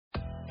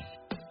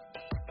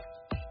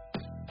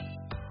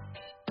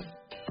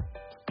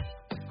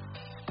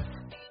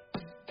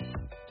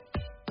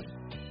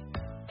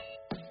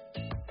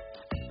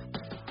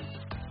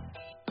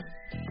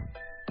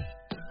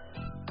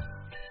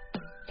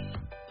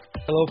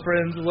Hello,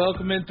 friends.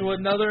 Welcome into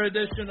another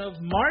edition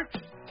of March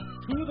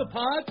to the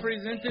Pod,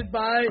 presented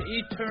by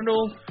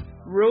Eternal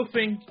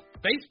Roofing.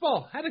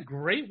 Baseball had a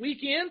great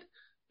weekend.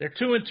 They're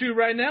 2-2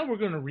 right now. We're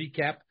going to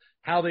recap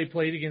how they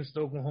played against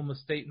Oklahoma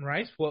State and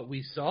Rice, what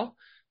we saw.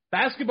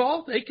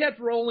 Basketball, they kept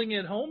rolling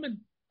at home, and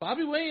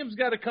Bobby Williams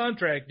got a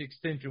contract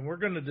extension. We're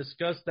going to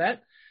discuss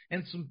that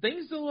and some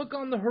things to look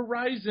on the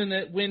horizon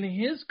at when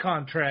his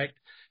contract,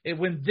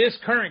 when this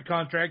current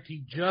contract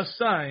he just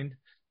signed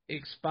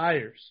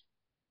expires.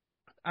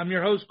 I'm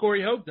your host,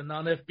 Corey Hogue, the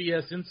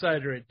non-FBS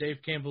insider at Dave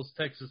Campbell's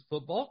Texas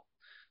Football.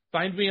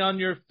 Find me on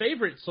your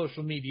favorite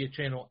social media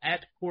channel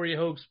at Corey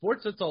Hogue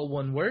Sports. That's all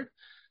one word,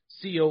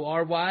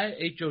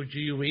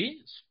 CORYHOGUE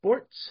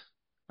Sports.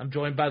 I'm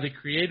joined by the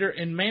creator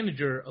and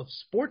manager of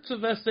Sports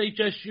of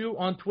SHSU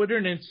on Twitter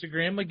and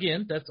Instagram.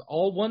 Again, that's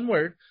all one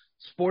word,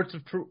 Sports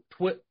of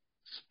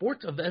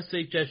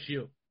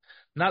SHSU,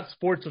 not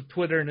Sports of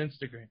Twitter and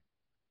Instagram.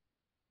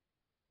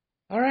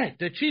 All right,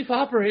 the chief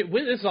operator.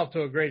 This is off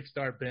to a great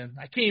start, Ben.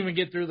 I can't even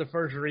get through the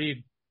first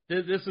read.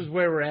 This is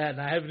where we're at,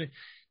 and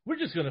we're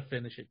just going to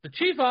finish it. The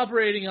chief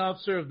operating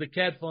officer of the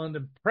Cat Fund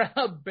and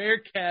proud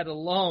Bearcat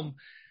alum,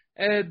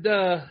 and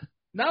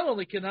not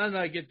only can I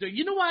not get through.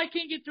 You know why I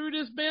can't get through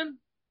this, Ben?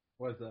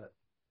 What's that?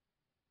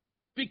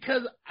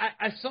 Because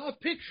I saw a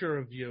picture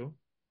of you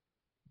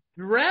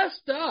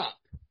dressed up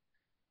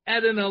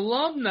at an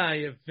alumni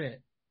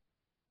event.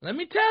 Let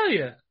me tell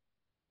you.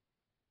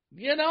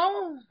 You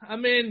know, I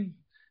mean,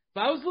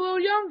 if I was a little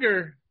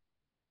younger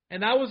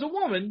and I was a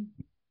woman,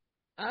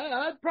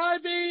 I'd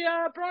probably be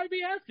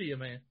after you,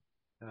 man.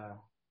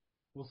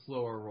 We'll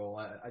slow our roll.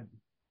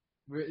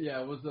 Yeah,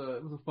 it was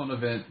a fun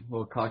event. A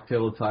little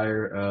cocktail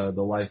attire.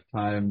 The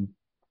Lifetime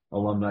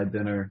alumni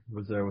dinner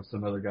was there with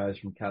some other guys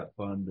from Cat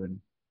Fund and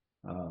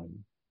a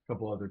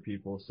couple other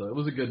people. So it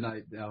was a good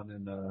night down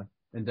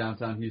in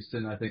downtown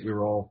Houston. I think we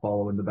were all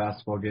following the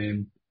basketball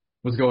game.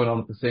 It was going on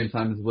at the same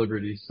time as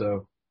Liberty,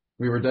 so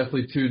we were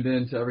definitely tuned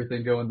in to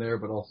everything going there,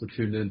 but also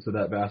tuned into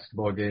that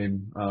basketball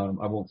game.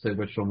 I won't say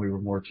which one we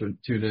were more tuned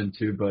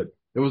into, but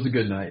it was a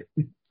good night.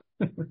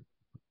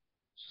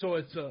 So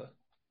it's a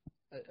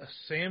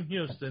Sam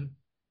Houston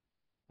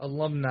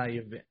alumni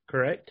event,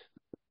 correct?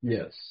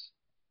 Yes.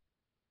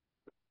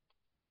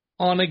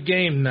 On a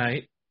game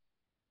night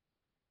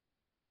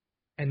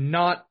and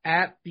not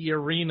at the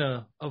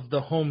arena of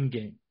the home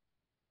game.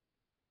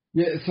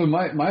 Yeah, so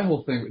my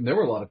whole thing, there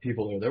were a lot of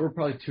people there. There were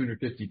probably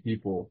 250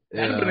 people.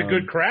 That would have been a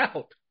good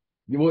crowd.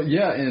 Well,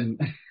 yeah, and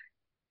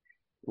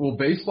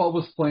baseball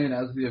was playing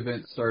as the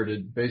event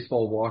started.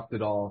 Baseball walked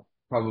it off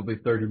probably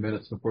 30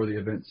 minutes before the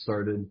event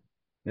started.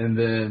 And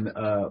then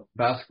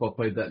basketball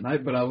played that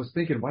night. But I was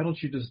thinking, why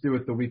don't you just do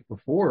it the week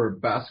before?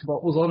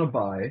 Basketball was on a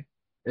bye,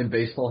 and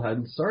baseball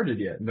hadn't started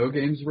yet. No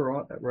games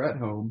were at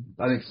home.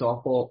 I think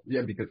softball,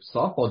 because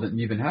softball didn't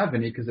even have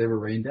any because they were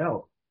rained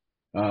out.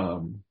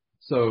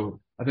 So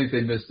I think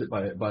they missed it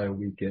by a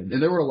weekend.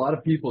 And there were a lot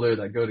of people there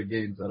that go to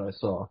games that I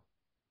saw.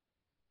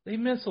 They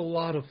miss a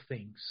lot of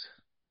things,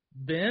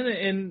 Ben,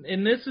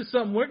 and this is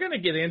something we're going to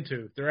get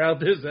into throughout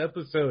this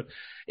episode.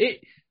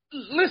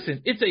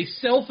 Listen, it's a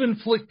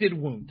self-inflicted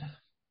wound.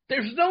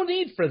 There's no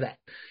need for that.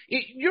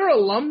 Your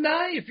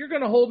alumni, if you're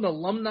going to hold an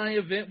alumni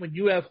event when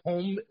you have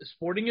home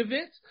sporting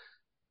events,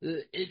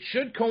 it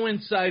should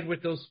coincide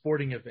with those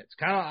sporting events.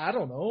 Kind of, I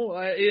don't know.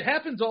 It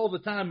happens all the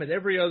time at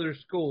every other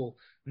school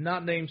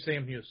not named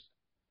Sam Houston.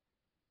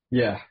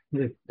 Yeah,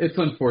 it's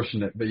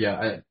unfortunate, but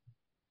yeah,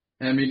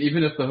 I mean,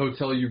 even if the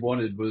hotel you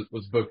wanted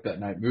was booked that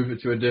night, move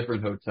it to a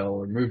different hotel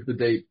or move the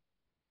date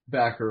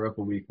back or up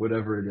a week,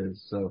 whatever it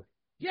is. So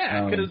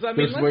yeah, because I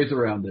mean, there's ways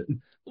around it.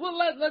 Well,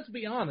 let's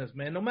be honest,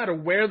 man. No matter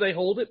where they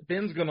hold it,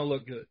 Ben's going to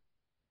look good.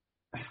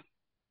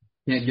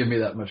 Can't give me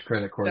that much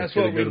credit, Corey. That's it's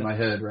going to go to my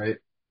head, right?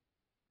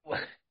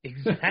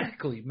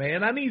 Exactly,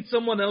 man. I need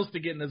someone else to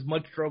get in as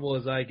much trouble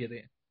as I get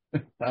in.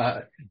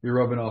 You're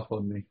rubbing off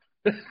on me.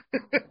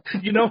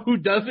 You know who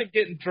doesn't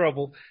get in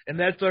trouble, and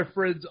that's our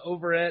friends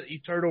over at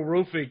Eternal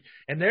Roofing.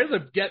 And they're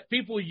the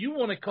people you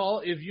want to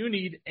call if you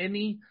need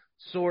any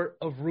sort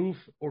of roof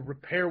or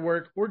repair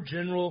work or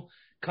general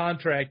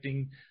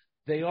contracting.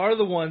 They are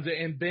the ones.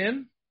 And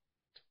Ben,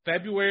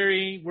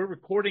 February, we're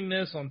recording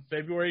this on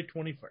February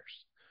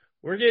 21st.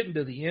 We're getting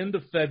to the end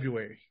of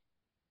February.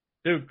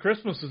 Dude,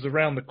 Christmas is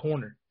around the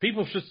corner.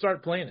 People should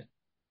start planning.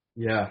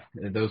 Yeah,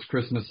 those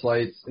Christmas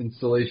lights,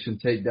 installation,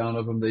 takedown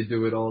of them, they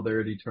do it all there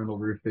at Eternal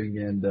Roofing.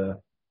 And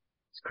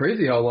it's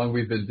crazy how long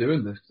we've been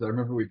doing this, because I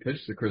remember we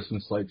pitched the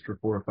Christmas lights for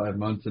 4 or 5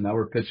 months, and now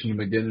we're pitching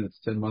them again, and it's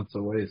 10 months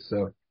away.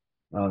 So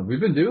we've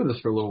been doing this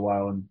for a little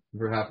while, and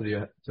we're happy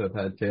to have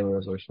had Taylor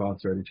as our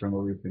sponsor at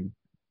Eternal Roofing.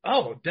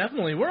 Oh,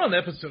 definitely. We're on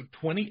episode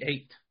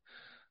 28,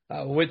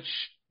 which,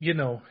 you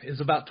know,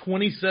 is about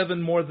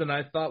 27 more than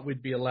I thought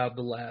we'd be allowed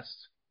to last.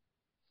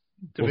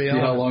 We'll see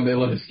how long they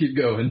let us keep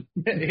going.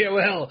 Yeah,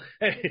 well,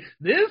 hey,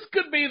 this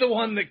could be the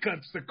one that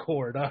cuts the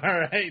cord, all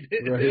right?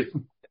 Right.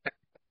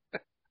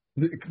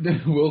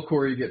 Will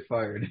Corey get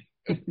fired?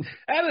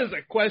 That is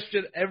a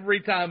question every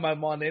time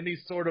I'm on any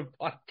sort of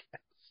podcast.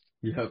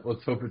 Yeah,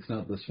 let's hope it's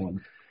not this one.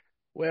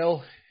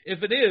 Well,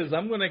 If it is,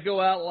 I'm going to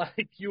go out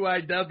like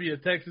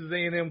UIW, Texas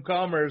A&M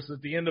Commerce,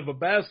 at the end of a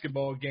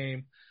basketball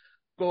game,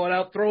 going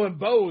out throwing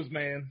bows,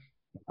 man.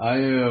 I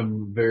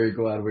am very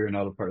glad we are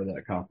not a part of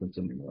that conference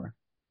anymore.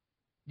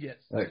 Yes.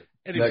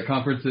 That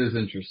conference is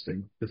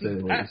interesting, to say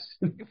the least.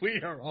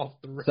 We are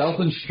off the rails.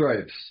 Southland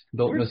Stripes.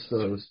 Don't miss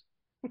those.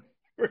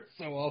 We're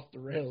so off the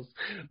rails.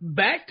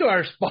 Back to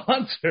our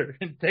sponsor,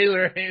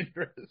 Taylor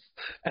Andrus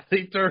at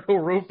Eternal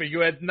Roofing.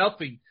 You had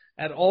nothing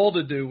at all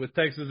to do with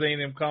Texas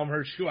A&M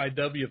Commerce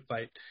UIW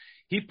fight.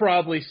 He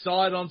probably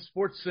saw it on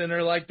Sports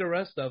Center like the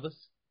rest of us,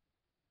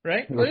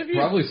 right? There's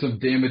probably some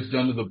damage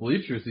done to the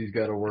bleachers he's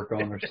got to work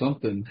on or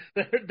something.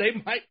 They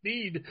might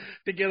need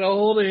to get a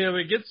hold of him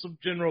and get some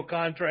general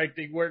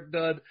contracting work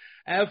done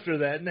after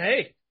that. And,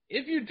 hey,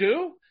 if you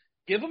do,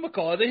 give him a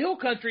call. The Hill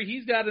Country,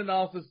 he's got an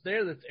office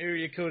there. That's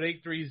area code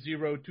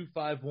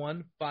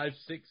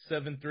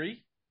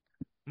 830-251-5673.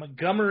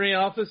 Montgomery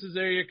office is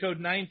area code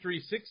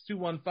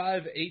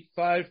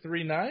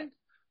 936-215-8539.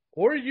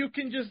 Or you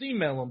can just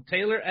email them,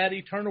 Taylor at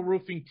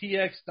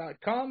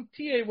eternalroofingtx.com,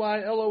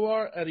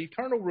 Taylor at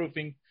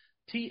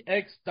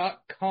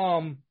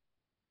eternalroofingtx.com.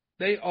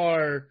 They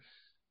are,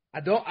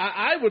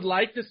 I would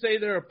like to say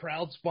they're a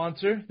proud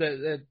sponsor,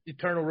 that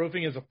Eternal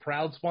Roofing is a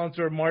proud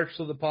sponsor of March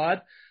to the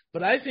Pod,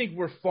 but I think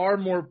we're far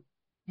more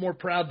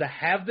proud to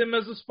have them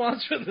as a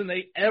sponsor than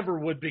they ever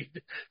would be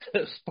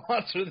to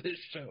sponsor this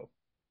show.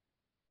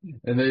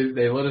 And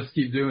they let us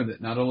keep doing it.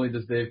 Not only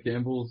does Dave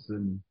Campbell's,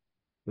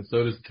 but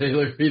so does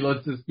Taylor. He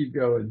lets us keep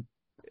going.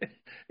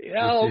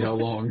 Yeah, we'll see how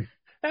long.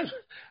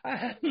 I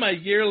had my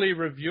yearly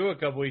review a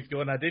couple weeks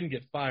ago, and I didn't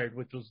get fired,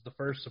 which was the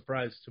first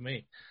surprise to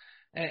me.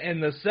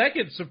 And the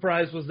second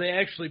surprise was they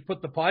actually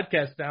put the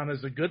podcast down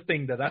as a good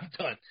thing that I've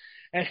done.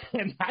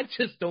 And I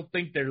just don't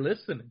think they're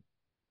listening.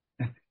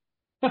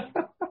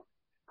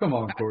 Come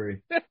on,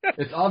 Corey.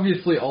 It's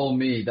obviously all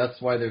me.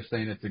 That's why they're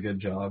saying it's a good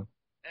job.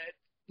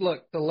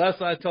 Look, the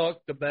less I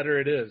talk, the better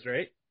it is,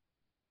 right?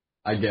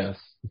 I guess.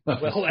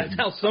 Well, that's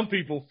how some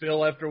people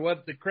feel after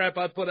what the crap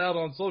I put out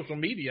on social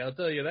media, I'll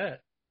tell you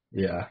that.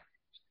 Yeah.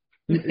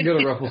 You got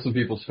to ruffle some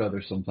people's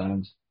feathers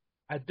sometimes.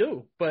 I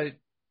do, but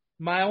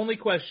my only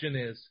question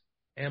is,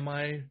 am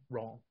I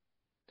wrong?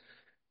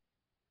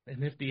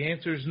 And if the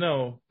answer is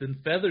no, then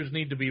feathers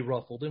need to be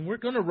ruffled, and we're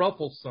going to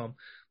ruffle some.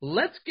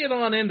 Let's get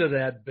on into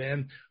that,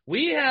 Ben.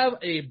 We have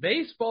a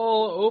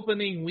baseball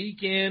opening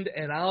weekend,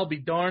 and I'll be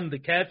darned, the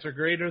Cats are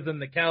greater than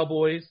the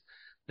Cowboys.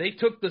 They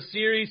took the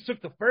series,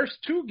 took the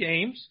first two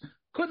games,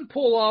 couldn't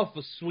pull off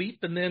a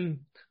sweep, and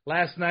then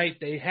last night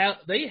they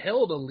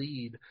held a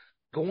lead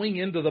going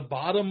into the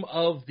bottom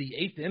of the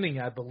eighth inning,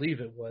 I believe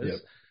it was, yep.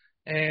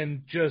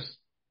 And just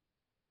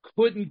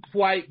couldn't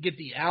quite get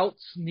the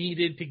outs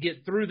needed to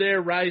get through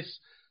there. Rice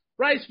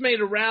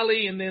made a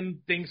rally, and then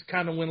things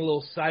kind of went a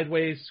little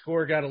sideways.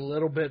 Score got a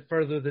little bit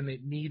further than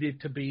it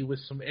needed to be with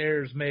some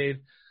errors made.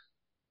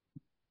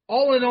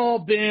 All in all,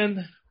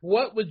 Ben,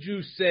 what would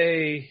you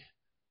say,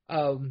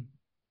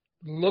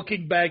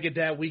 looking back at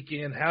that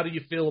weekend, how do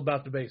you feel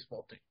about the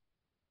baseball team?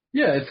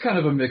 Yeah, it's kind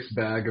of a mixed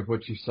bag of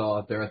what you saw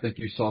out there. I think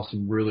you saw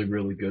some really,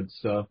 really good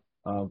stuff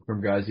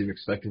from guys you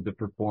expected to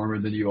perform,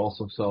 and then you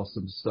also saw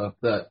some stuff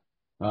that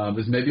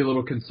is maybe a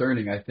little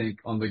concerning. I think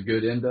on the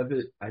good end of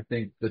it, I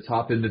think the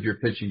top end of your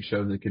pitching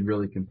shows that can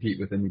really compete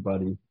with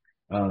anybody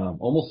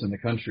almost in the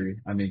country.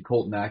 I mean,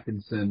 Colton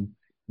Atkinson,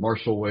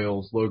 Marshall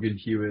Wales, Logan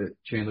Hewitt,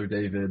 Chandler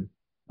David,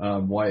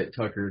 Wyatt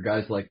Tucker,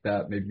 guys like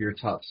that, maybe your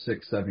top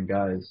 6, 7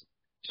 guys,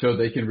 show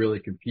they can really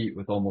compete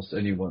with almost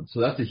anyone.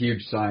 So that's a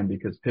huge sign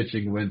because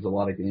pitching wins a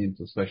lot of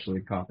games, especially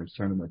in conference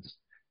tournaments.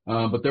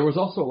 But there was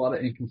also a lot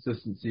of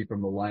inconsistency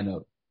from the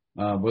lineup,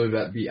 whether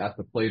that be at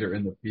the plate or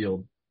in the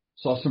field.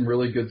 Saw some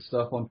really good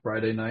stuff on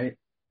Friday night.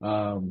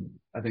 I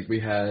think we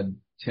had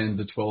 10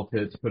 to 12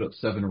 hits, put up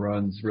 7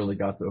 runs, really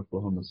got to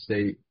Oklahoma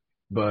State.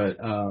 But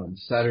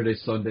Saturday,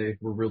 Sunday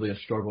were really a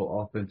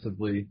struggle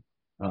offensively.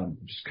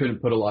 Just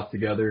couldn't put a lot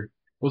together.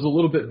 Was a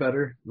little bit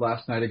better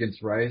last night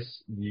against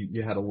Rice.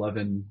 You had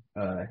 11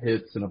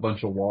 hits and a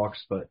bunch of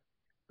walks, but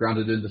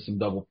grounded into some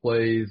double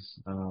plays,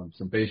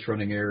 some base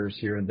running errors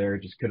here and there.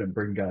 Just couldn't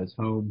bring guys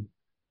home.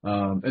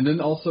 And then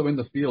also in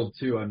the field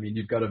too. I mean,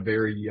 you've got a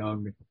very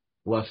young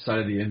left side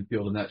of the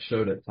infield, and that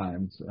showed at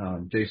times.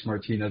 Jace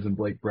Martinez and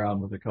Blake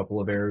Brown with a couple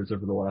of errors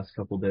over the last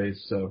couple of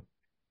days. So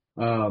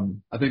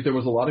I think there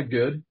was a lot of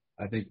good.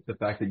 I think the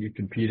fact that you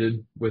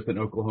competed with an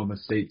Oklahoma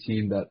State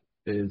team that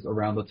is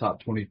around the top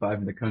 25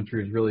 in the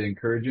country is really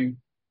encouraging.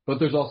 But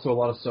there's also a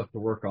lot of stuff to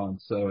work on.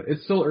 So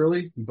it's still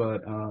early,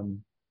 but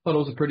thought it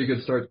was a pretty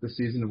good start to the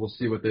season, and we'll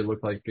see what they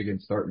look like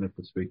against Dartmouth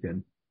this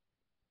weekend.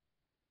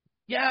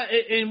 Yeah,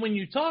 and when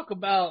you talk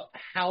about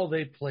how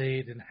they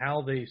played and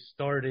how they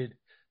started,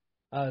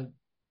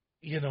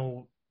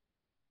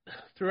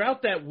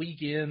 throughout that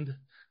weekend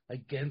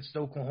against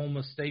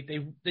Oklahoma State,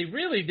 they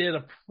really did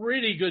a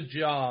pretty good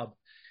job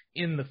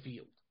in the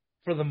field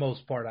for the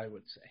most part, I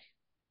would say.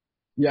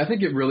 Yeah, I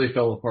think it really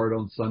fell apart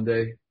on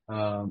Sunday.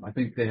 I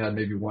think they had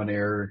maybe one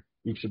error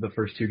each of the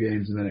first 2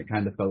 games, and then it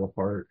kind of fell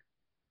apart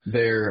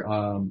there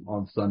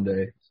on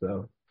Sunday.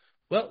 So,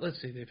 Well,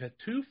 let's see. They've had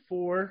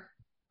four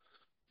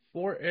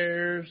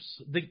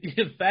errors.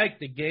 In fact,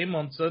 the game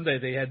on Sunday,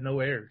 they had no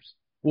errors.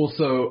 Well,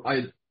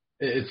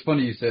 it's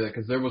funny you say that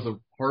because there was a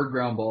hard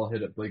ground ball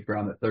hit at Blake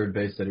Brown at third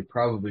base that he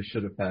probably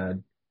should have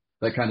had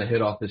that kind of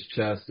hit off his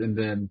chest. And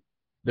then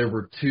there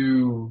were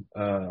two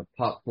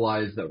pop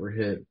flies that were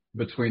hit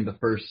between the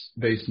first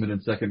baseman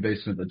and second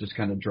baseman that just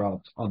kind of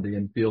dropped on the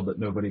infield that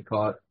nobody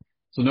caught.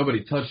 So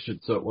nobody touched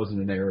it, so it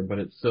wasn't an error, but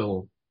it's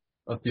still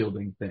a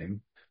fielding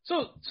thing.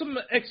 So some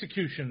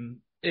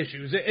execution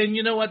issues. And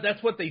you know what?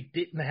 That's what they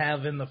didn't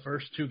have in the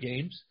first two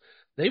games.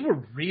 They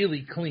were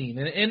really clean.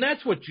 And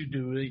that's what you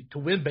do. To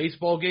win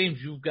baseball games,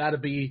 you've got to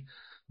be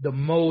the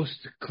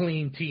most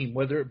clean team,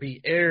 whether it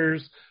be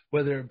errors,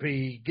 whether it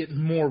be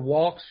getting more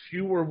walks,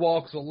 fewer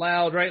walks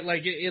allowed, right?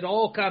 Like it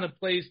all kind of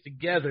plays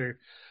together.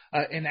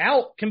 An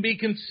out can be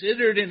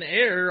considered an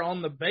error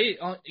on the base.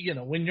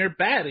 When you're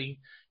batting,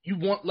 you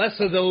want less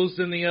of those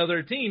than the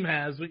other team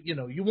has.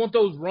 You want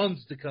those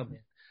runs to come in.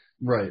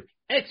 Right.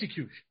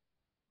 Execution.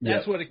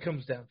 That's what it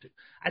comes down to.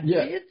 I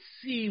did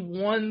see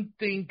one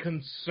thing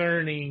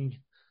concerning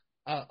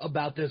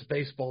about this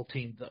baseball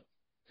team, though,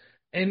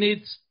 and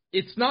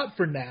it's not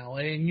for now.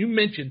 And you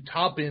mentioned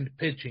top end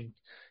pitching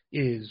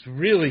is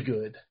really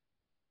good,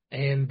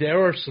 and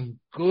there are some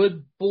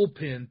good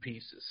bullpen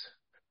pieces,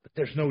 but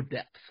there's no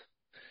depth.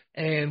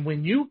 And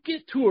when you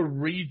get to a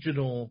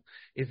regional,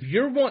 if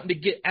you're wanting to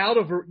get out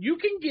of you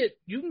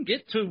can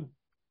get to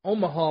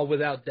Omaha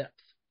without depth.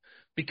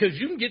 Because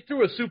you can get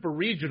through a super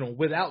regional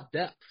without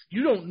depth.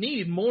 You don't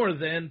need more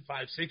than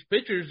 5-6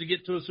 pitchers to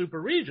get to a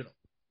super regional.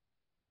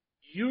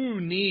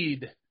 You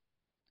need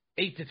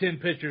 8 to 10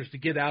 pitchers to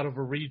get out of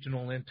a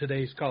regional in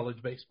today's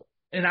college baseball.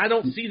 And I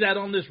don't see that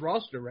on this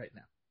roster right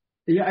now.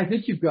 Yeah, I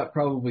think you've got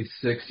probably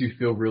 6 you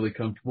feel really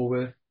comfortable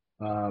with.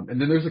 And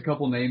then there's a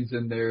couple names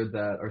in there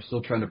that are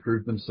still trying to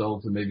prove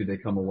themselves, and maybe they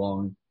come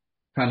along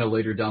kind of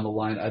later down the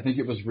line. I think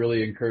it was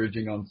really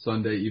encouraging on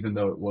Sunday, even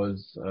though it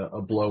was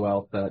a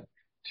blowout, that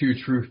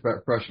 2 true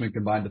freshmen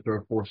combined to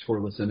throw 4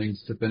 scoreless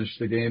innings to finish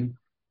the game.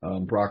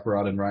 Brock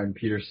Rod and Ryan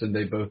Peterson,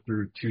 they both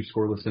threw 2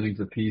 scoreless innings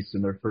apiece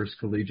in their first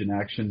collegiate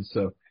action.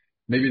 So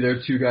maybe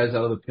they're 2 guys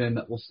out of the pen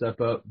that will step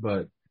up.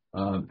 But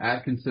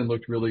Atkinson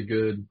looked really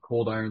good.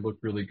 Cold Iron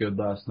looked really good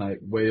last night.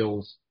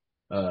 Wales,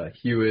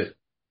 Hewitt,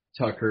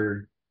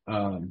 Tucker,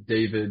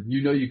 David.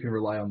 You can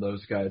rely on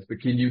those guys.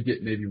 But can you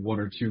get maybe 1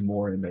 or 2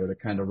 more in there to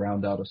kind of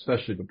round out,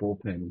 especially the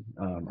bullpen?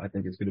 I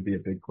think is going to be a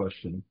big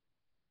question.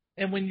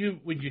 And when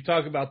you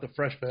talk about the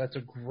freshmen, that's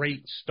a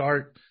great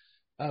start.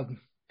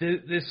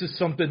 This is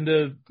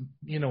something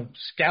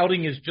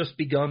scouting has just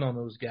begun on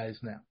those guys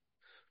now,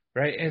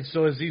 right? And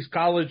so as these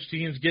college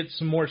teams get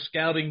some more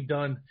scouting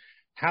done,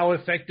 how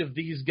effective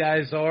these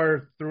guys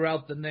are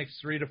throughout the next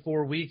 3 to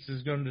 4 weeks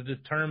is going to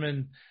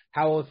determine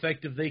how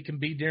effective they can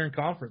be during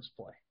conference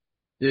play.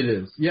 It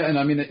is. Yeah, and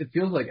I mean, it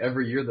feels like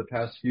every year the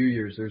past few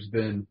years there's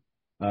been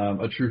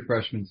a true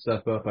freshman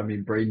step up. I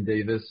mean, Braden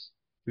Davis,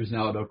 who's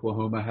now at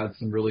Oklahoma, had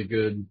some really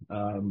good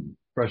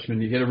freshmen.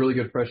 He had a really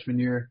good freshman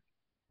year.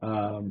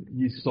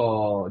 You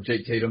saw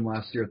Jake Tatum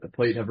last year at the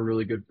plate have a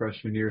really good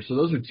freshman year. So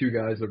those are 2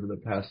 guys over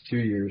the past 2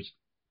 years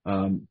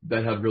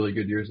that had really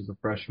good years as a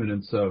freshman.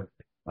 And so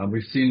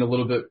we've seen a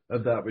little bit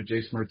of that with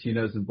Jace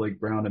Martinez and Blake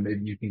Brown, and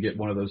maybe you can get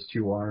one of those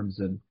 2 arms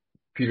and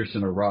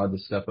Peterson or Rod to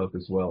step up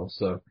as well.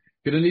 So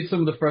going to need some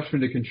of the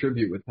freshmen to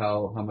contribute with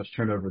how much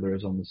turnover there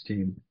is on this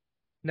team.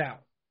 Now,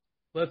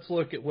 let's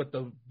look at what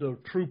the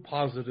true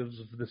positives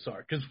of this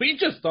are. Because we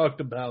just talked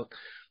about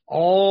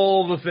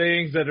all the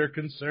things that are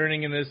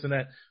concerning in this and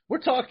that.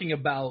 We're talking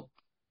about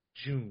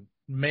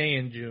May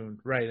and June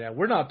right now.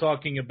 We're not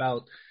talking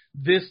about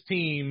this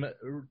team,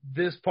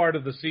 this part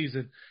of the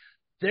season.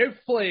 They've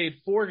played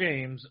 4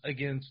 games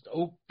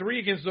 3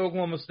 against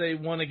Oklahoma State,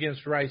 1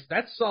 against Rice.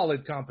 That's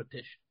solid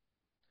competition.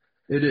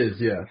 It is,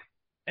 yeah.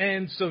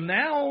 And so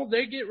now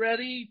they get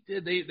ready.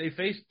 They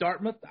face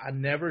Dartmouth. I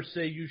never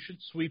say you should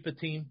sweep a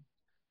team.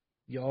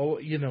 You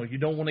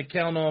don't want to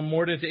count on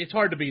more than – it's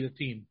hard to beat a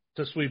team,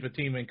 to sweep a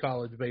team in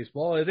college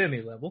baseball at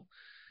any level.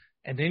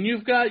 And then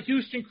you've got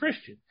Houston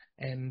Christian.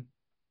 And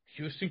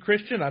Houston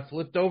Christian, I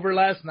flipped over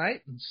last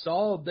night and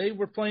saw they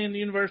were playing the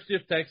University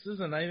of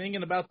Texas, and I think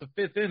in about the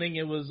 5th inning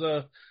it was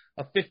a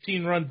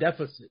 15-run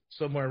deficit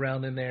somewhere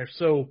around in there.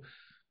 So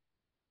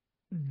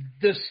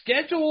the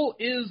schedule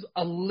is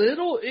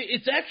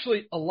it's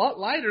actually a lot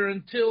lighter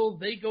until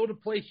they go to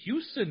play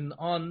Houston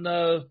on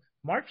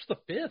March the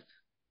 5th.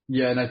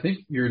 Yeah, and I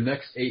think your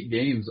next 8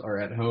 games are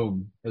at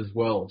home as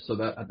well, so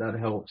that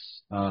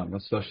helps,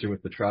 especially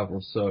with the travel.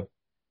 So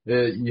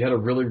you had a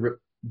really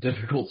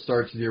difficult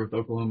start to the year with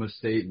Oklahoma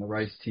State and the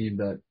Rice team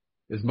that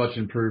is much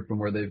improved from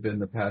where they've been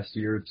the past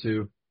year or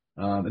 2.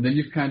 And then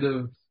you've kind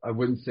of, I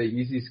wouldn't say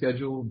easy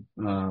schedule.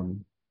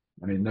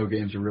 I mean, no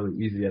games are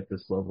really easy at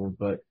this level,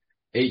 but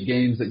 8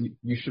 games that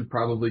you should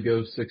probably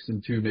go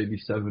 6-2,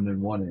 maybe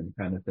 7-1 in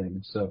kind of thing.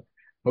 So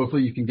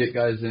hopefully you can get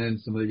guys in,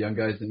 some of the young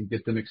guys, and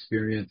get them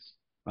experience.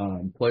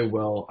 Play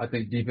well. I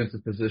think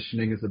defensive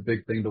positioning is a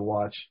big thing to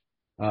watch,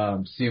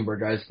 seeing where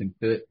guys can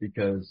fit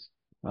because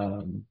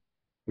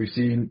We've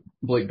seen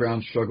Blake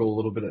Brown struggle a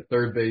little bit at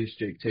third base.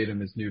 Jake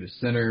Tatum is new to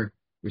center.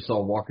 We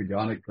saw Walker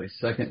Yonick play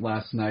second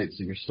last night,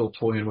 so you're still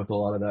toying with a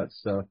lot of that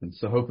stuff. And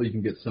so hopefully you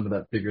can get some of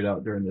that figured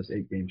out during this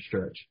 8-game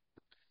stretch.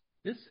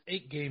 This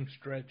 8-game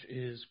stretch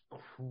is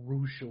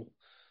crucial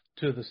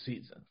to the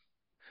season.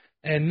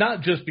 And not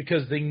just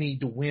because they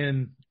need to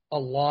win a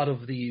lot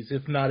of these,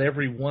 if not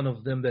every one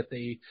of them that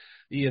they,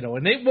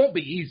 and it won't be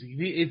easy.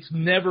 It's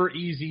never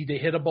easy to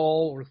hit a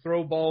ball or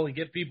throw a ball and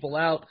get people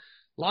out.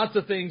 Lots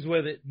of things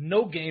with it.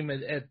 No game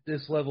at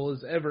this level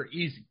is ever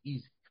easy.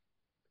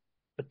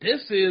 But this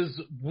is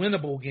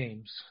winnable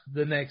games,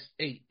 the next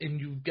 8, and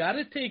you've got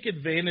to take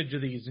advantage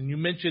of these. And you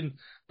mentioned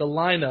the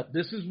lineup.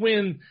 This is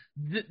when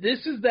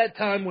this is that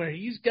time where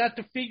he's got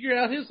to figure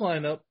out his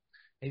lineup.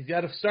 He's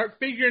got to start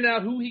figuring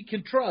out who he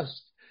can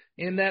trust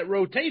in that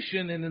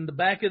rotation and in the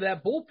back of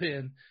that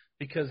bullpen,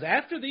 because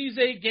after these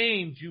 8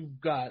 games,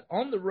 you've got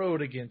on the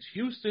road against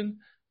Houston,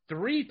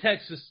 3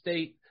 Texas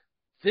State,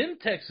 then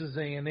Texas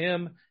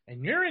A&M,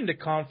 and you're into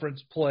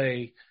conference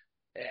play.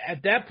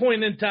 At that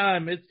point in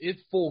time,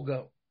 it's full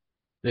go.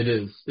 It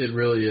is. It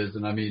really is.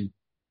 And I mean,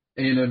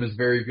 A&M is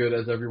very good,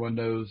 as everyone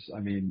knows. I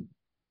mean,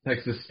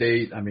 Texas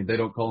State, I mean, they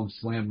don't call him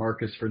Slam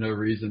Marcus for no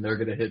reason. They're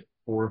going to hit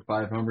 4 or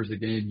 5 homers a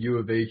game. U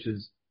of H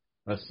is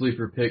a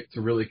sleeper pick to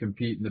really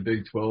compete in the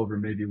Big 12 or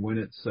maybe win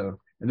it. So,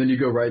 and then you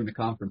go right into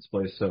conference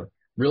play. So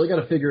really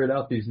got to figure it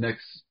out these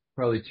next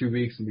probably 2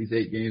 weeks in these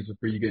 8 games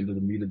before you get into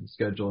the meat of the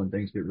schedule and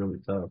things get really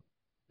tough.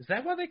 Is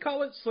that why they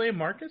call it Slam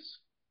Marcus?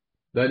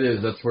 That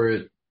is. That's where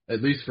it,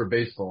 at least for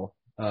baseball.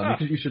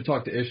 You should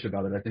talk to Ish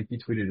about it. I think he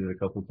tweeted it a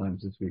couple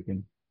times this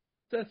weekend.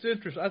 That's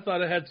interesting. I thought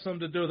it had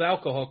something to do with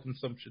alcohol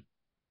consumption.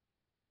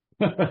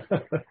 Maybe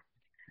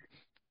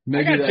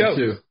I got that jokes.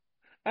 too.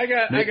 I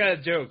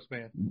got jokes,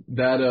 man.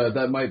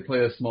 That might play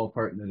a small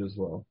part in it as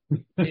well.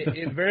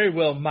 it very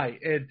well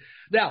might. And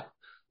now,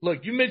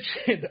 look, you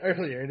mentioned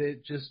earlier,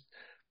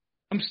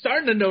 I'm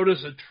starting to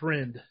notice a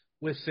trend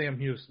with Sam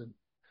Houston,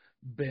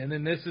 Ben,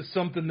 and this is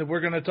something that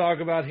we're going to talk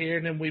about here,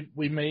 and then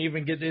we may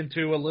even get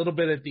into a little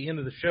bit at the end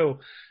of the show.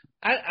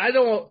 I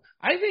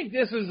think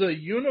this is a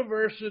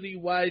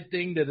university-wide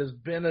thing that has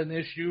been an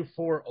issue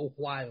for a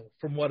while,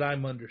 from what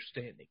I'm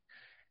understanding.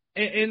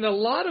 And a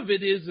lot of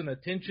it is an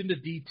attention to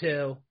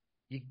detail.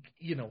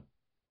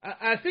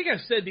 I think I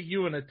said to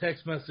you in a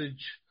text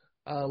message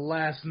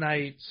last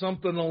night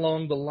something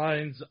along the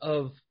lines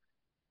of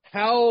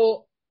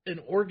how an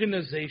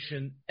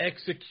organization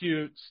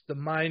executes the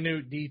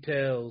minute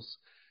details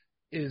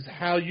is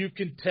how you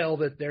can tell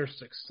that they're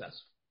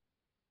successful.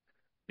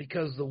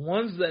 Because the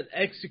ones that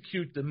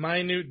execute the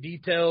minute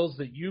details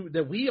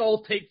that we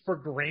all take for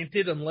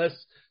granted unless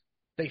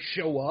they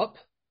show up,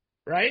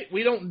 right?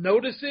 We don't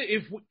notice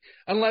it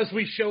unless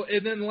we show,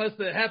 and then unless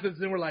that happens,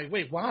 then we're like,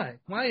 wait, why?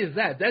 Why is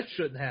that? That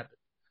shouldn't happen.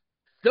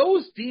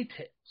 Those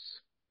details,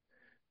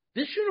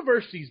 this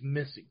university's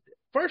missing.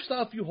 First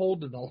off, you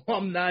hold an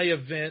alumni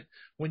event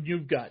when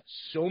you've got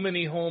so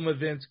many home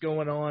events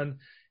going on,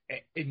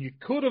 and you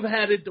could have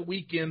had it the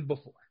weekend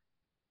before.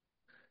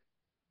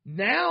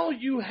 Now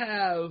you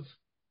have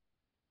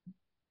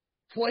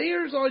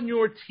players on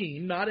your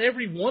team, not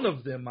every one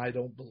of them, I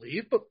don't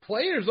believe, but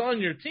players on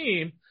your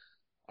team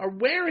are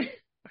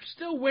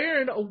still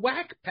wearing a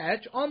whack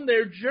patch on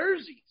their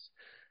jerseys.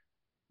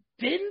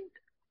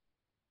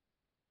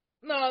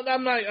 No,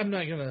 I'm not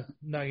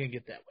gonna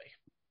get that way.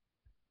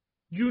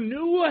 You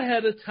knew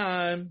ahead of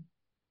time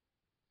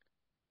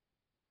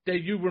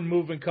that you were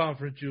moving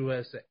Conference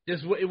USA.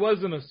 It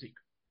wasn't a secret.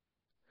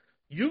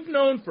 You've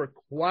known for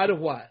quite a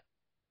while.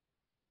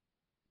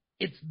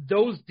 It's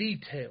those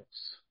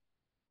details,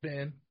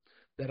 Ben,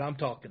 that I'm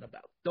talking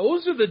about.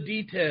 Those are the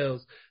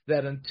details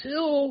that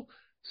until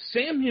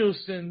Sam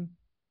Houston,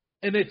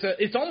 and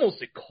it's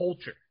almost a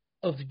culture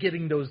of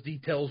getting those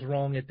details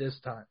wrong at this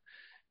time.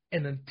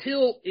 And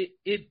until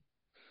it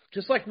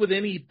just like with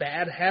any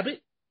bad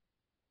habit,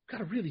 you've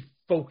got to really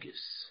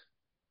focus.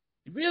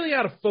 You really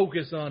got to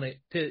focus on it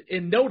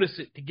and notice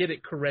it to get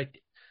it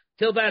corrected.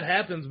 Till that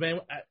happens,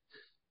 man,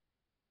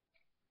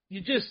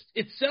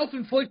 it's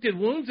self-inflicted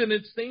wounds, and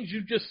it's things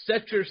you just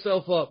set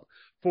yourself up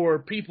for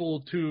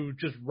people to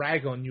just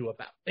rag on you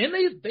about. And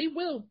they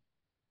will.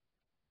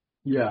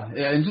 Yeah,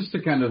 and just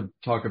to kind of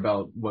talk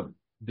about what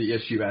the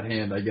issue at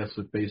hand, I guess,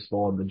 with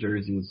baseball and the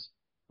jerseys,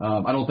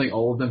 I don't think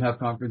all of them have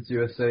Conference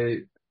USA,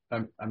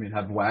 have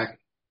WAC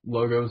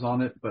logos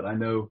on it, but I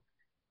know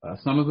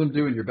some of them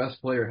do, and your best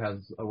player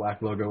has a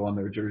WAC logo on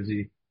their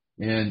jersey.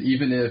 And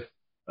even if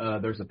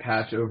there's a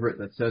patch over it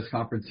that says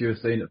Conference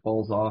USA and it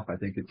falls off, I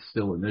think it's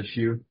still an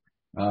issue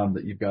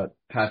that you've got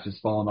patches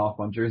falling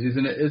off on jerseys.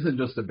 And it isn't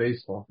just a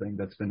baseball thing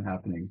that's been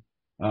happening.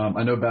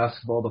 I know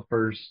basketball, the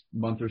first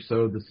month or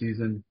so of the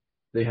season,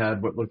 they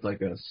had what looked like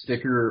a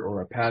sticker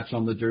or a patch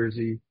on the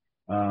jersey,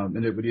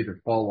 and it would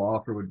either fall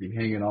off or would be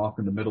hanging off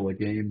in the middle of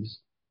games.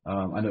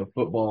 I know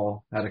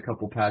football had a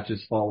couple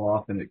patches fall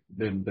off, and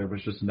then there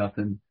was just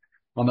nothing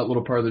on that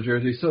little part of the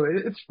jersey. So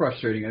it's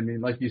frustrating. I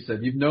mean, like you said,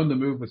 you've known the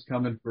move was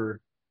coming for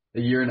a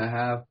year and a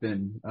half,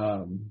 and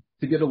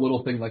to get a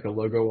little thing like a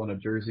logo on a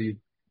jersey,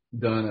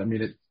 done. I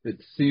mean,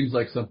 it seems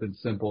like something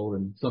simple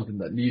and something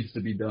that needs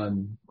to be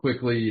done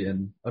quickly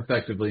and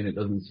effectively, and it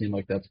doesn't seem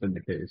like that's been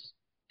the case.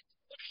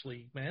 Bush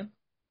League, man.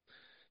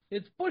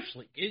 It's Bush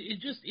League.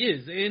 It just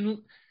is,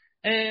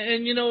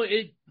 and you know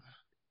it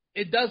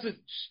doesn't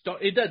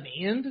start. It doesn't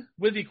end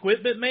with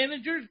equipment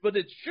managers, but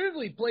it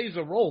surely plays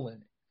a role in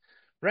it,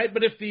 right?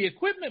 But if the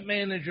equipment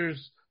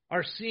managers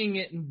are seeing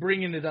it and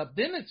bringing it up,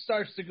 then it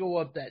starts to go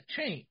up that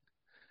chain.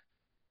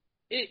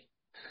 It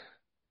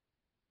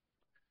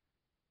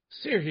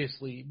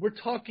seriously, we're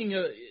talking.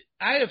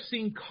 I have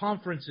seen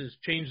conferences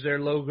change their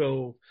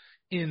logo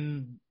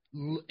in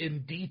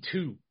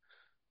D2,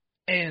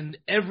 and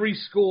every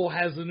school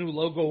has a new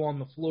logo on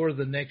the floor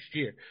the next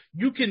year.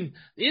 The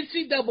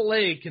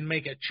NCAA can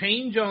make a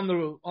change on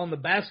the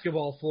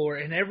basketball floor,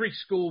 and every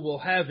school will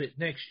have it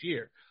next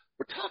year.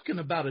 We're talking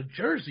about a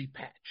jersey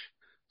patch,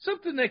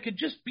 something that could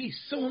just be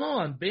sewn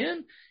on,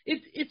 Ben.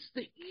 It's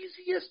the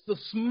easiest, the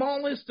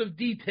smallest of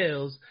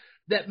details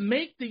that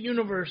make the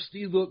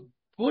university look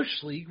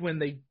Bush League when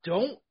they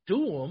don't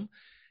do them,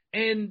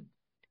 and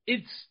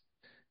it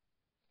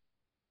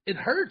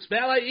hurts,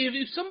 man. Like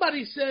if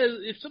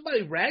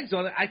somebody rags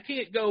on it, I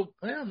can't go,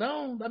 well,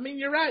 no. I mean,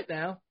 you're right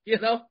now, you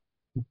know.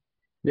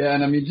 Yeah,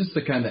 and I mean, just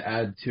to kind of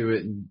add to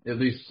it, and at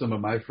least some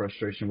of my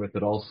frustration with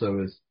it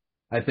also is,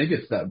 I think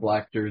it's that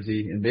black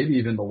jersey and maybe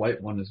even the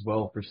white one as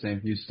well for Sam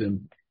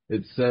Houston.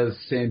 It says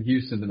Sam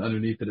Houston, and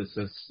underneath it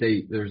says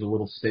state. There's a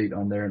little state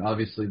on there, and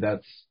obviously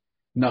that's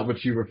not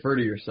what you refer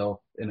to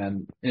yourself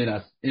in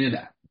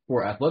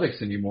for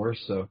athletics anymore.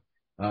 So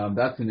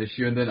that's an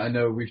issue. And then I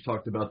know we've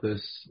talked about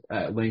this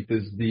at length,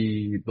 is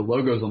the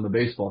logos on the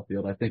baseball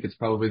field. I think it's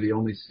probably the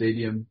only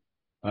stadium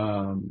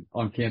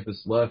on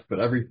campus left, but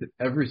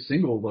every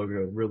single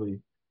logo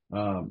really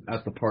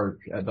at the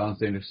park at Don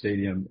Sanders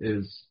Stadium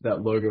is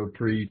that logo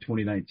pre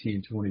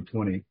 2019,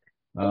 2020.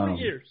 4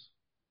 years.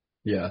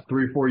 Yeah,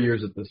 3-4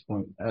 years at this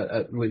point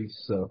at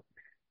least. So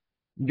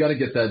you got to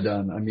get that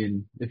done. I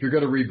mean, if you're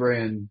going to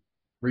rebrand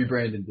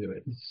and do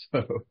it.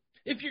 So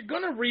if you're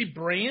going to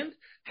rebrand,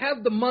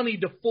 have the money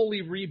to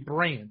fully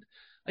rebrand.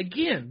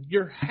 Again,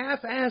 you're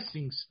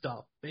half-assing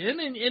stuff, Ben,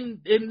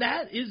 and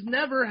that is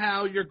never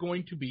how you're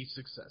going to be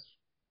successful.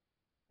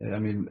 I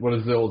mean, what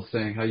is the old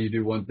saying? How you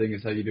do one thing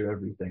is how you do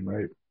everything,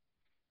 right?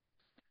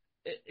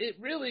 It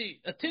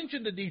really,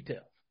 attention to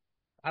detail.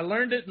 I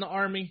learned it in the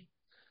Army.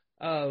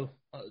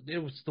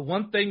 It was the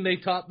one thing they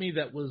taught me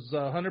that was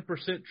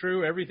 100%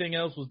 true. Everything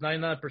else was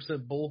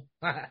 99% bull.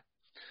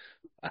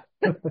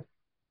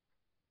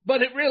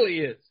 But it really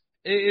is.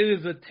 It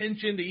is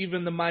attention to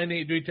even the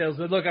minute details.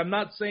 And look, I'm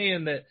not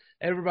saying that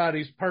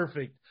everybody's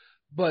perfect,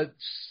 but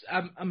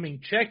I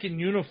mean, checking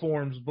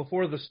uniforms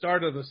before the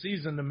start of the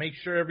season to make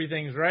sure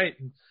everything's right.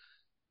 And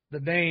the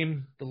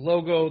name, the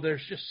logo,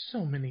 there's just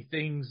so many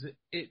things.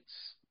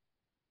 It's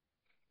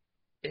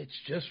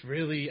just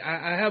really,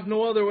 I have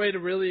no other way to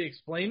really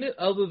explain it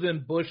other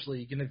than Bush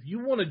League. And if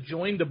you want to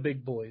join the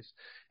big boys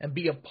and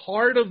be a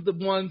part of the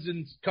ones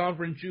in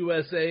Conference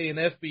USA and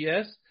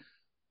FBS,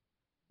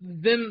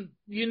 then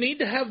you need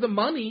to have the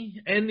money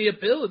and the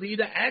ability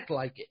to act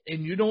like it.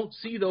 And you don't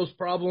see those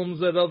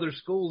problems at other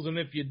schools. And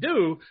if you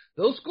do,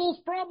 those schools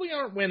probably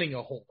aren't winning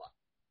a whole lot.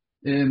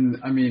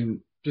 And I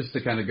mean, just to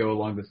kind of go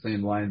along the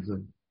same lines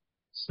of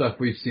stuff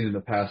we've seen in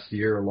the past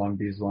year along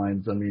these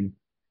lines, I mean,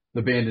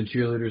 the band and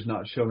cheerleaders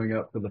not showing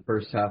up for the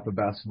first half of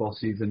basketball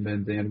season,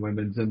 men's and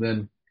women's, and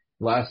then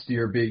last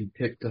year being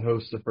picked to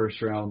host at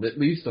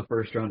least a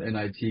first round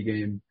NIT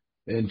game,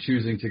 and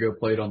choosing to go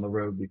play it on the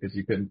road because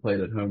you couldn't play it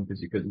at home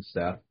because you couldn't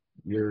staff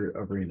your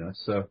arena.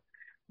 So,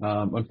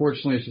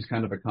 unfortunately, it's just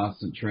kind of a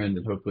constant trend,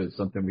 and hopefully it's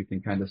something we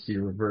can kind of see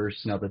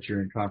reverse now that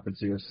you're in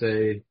Conference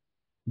USA.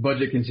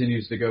 Budget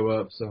continues to go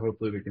up, so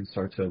hopefully we can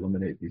start to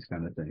eliminate these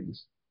kind of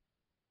things.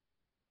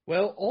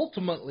 Well,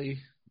 ultimately,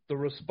 the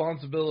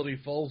responsibility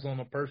falls on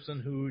a person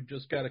who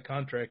just got a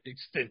contract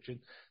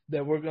extension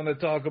that we're going to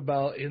talk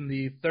about in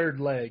the third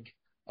leg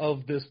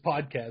of this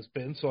podcast,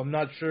 Ben. So I'm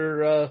not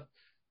sure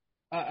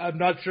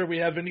we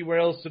have anywhere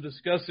else to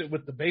discuss it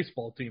with the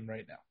baseball team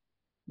right now.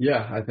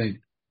 Yeah, I think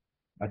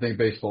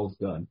baseball's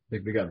done. I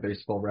think we got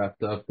baseball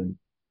wrapped up, and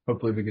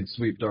hopefully we can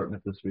sweep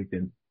Dartmouth this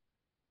weekend.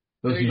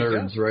 Those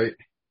nerds, right?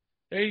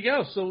 There you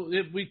go. So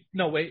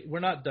we're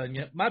not done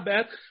yet. My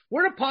bad.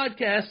 We're a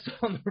podcast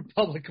on the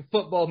Republic of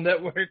Football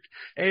Network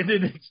and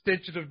an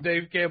extension of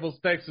Dave Campbell's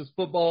Texas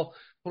Football.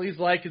 Please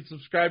like and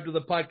subscribe to the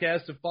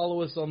podcast and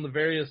follow us on the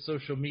various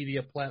social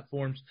media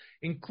platforms,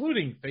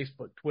 including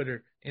Facebook,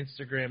 Twitter,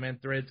 Instagram,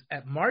 and Threads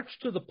at March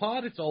to the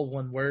Pod. It's all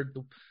one word.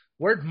 The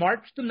word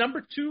March, the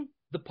number 2,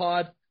 the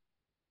pod.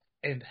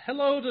 And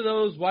hello to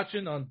those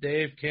watching on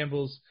Dave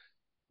Campbell's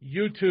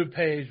YouTube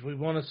page. We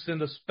want to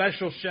send a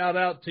special shout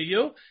out to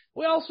you.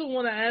 We also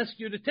want to ask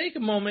you to take a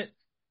moment,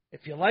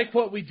 if you like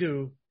what we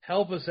do,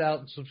 help us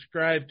out and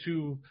subscribe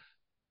to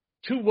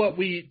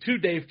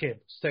Dave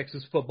Campbell's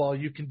Texas Football.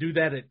 You can do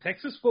that at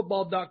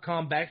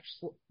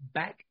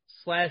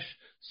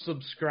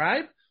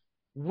texasfootball.com/subscribe.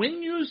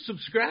 When you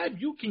subscribe,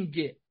 you can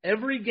get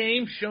every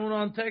game shown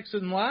on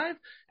Texan Live,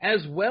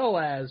 as well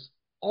as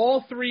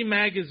all 3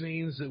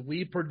 magazines that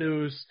we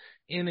produce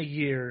in a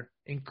year,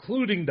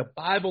 including the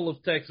Bible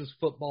of Texas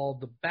Football,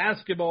 the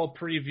Basketball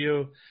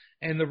Preview,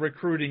 and the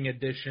Recruiting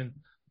Edition,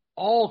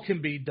 all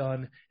can be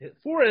done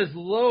for as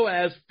low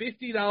as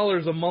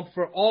 $50 a month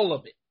for all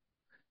of it.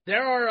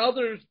 There are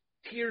other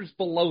tiers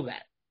below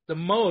that, the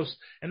most,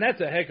 and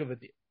that's a heck of a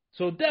deal.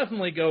 So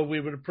definitely go. We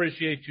would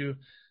appreciate you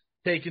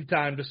taking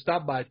time to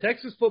stop by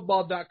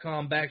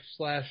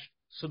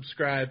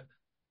TexasFootball.com/subscribe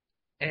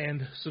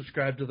and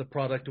subscribe to the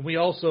product. And we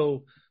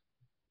also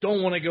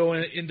don't want to go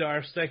into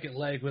our second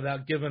leg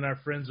without giving our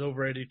friends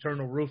over at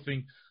Eternal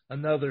Roofing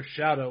another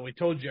shout out. We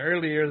told you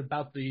earlier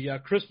about the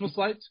Christmas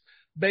lights,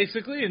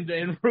 basically,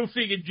 and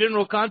roofing and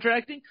general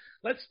contracting.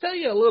 Let's tell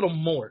you a little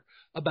more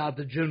about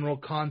the general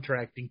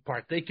contracting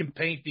part. They can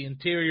paint the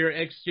interior,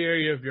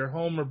 exterior of your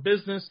home or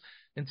business,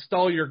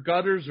 install your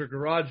gutters or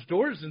garage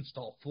doors,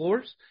 install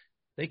floors.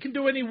 They can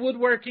do any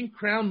woodworking,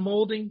 crown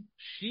molding,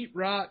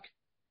 sheetrock.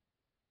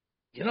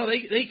 You know,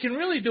 they can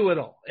really do it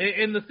all.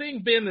 And the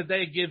thing, Ben, that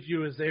they give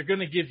you is they're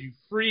going to give you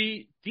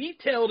free,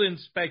 detailed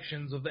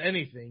inspections of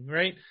anything,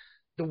 right?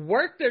 The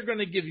work they're going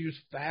to give you is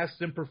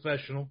fast and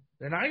professional.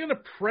 They're not going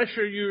to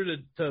pressure you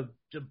to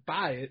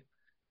buy it.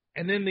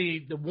 And then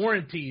the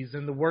warranties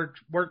and the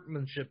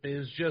workmanship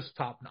is just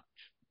top-notch.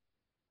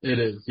 It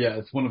is, yeah.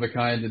 It's one of a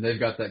kind, and they've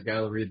got that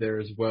gallery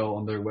there as well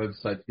on their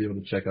website to be able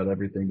to check out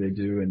everything they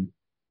do and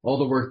all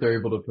the work they're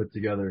able to put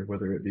together,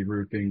 whether it be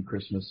roofing,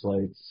 Christmas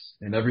lights,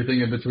 and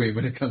everything in between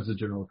when it comes to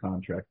general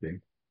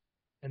contracting.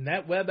 And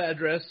that web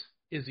address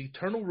is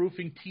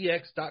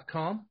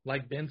eternalroofingtx.com.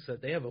 Like Ben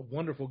said, they have a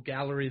wonderful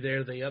gallery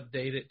there. They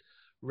update it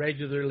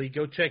regularly.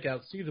 Go check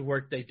out, see the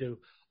work they do.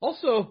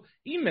 Also,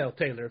 email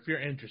Taylor if you're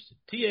interested.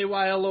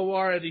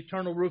 Taylor at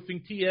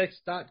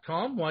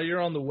eternalroofingtx.com. While you're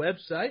on the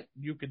website,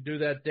 you can do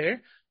that there.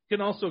 You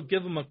can also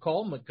give them a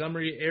call,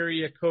 Montgomery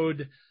area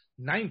code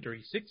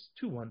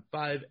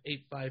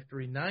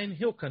 936-215-8539,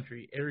 Hill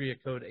Country area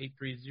code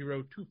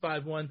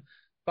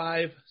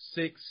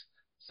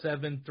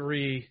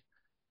 830-251-5673.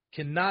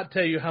 Cannot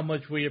tell you how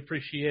much we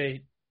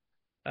appreciate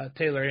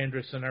Taylor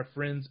Anderson, our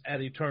friends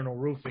at Eternal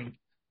Roofing,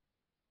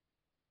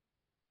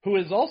 who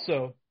is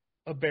also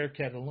a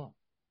Bearcat alum.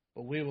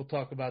 But we will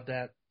talk about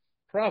that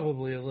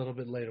probably a little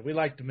bit later. We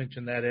like to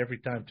mention that every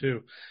time,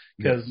 too,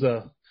 because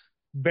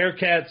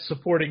Bearcats,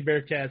 supporting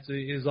Bearcats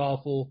is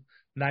awful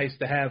nice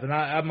to have. And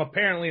I'm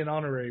apparently an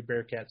honorary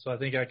Bearcat, so I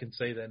think I can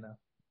say that now.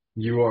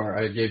 You are.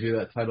 I gave you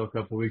that title a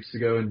couple of weeks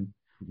ago, and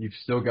you've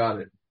still got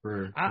it.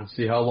 We'll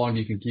see how long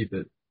you can keep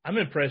it. I'm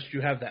impressed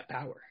you have that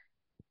power.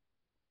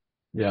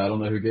 Yeah, I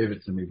don't know who gave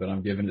it to me, but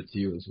I'm giving it to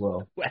you as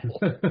well. Well,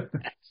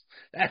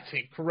 that's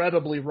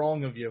incredibly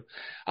wrong of you.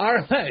 All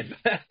right,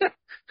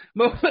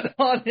 moving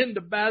on into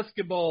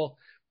basketball.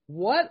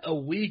 What a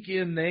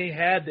weekend they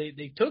had.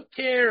 They took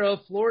care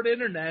of Florida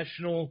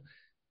International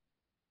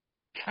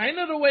kind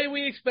of the way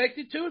we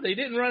expected to. They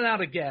didn't run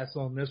out of gas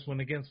on this one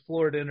against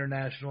Florida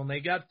International, and they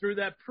got through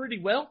that pretty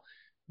well.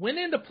 Went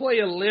in to play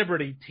a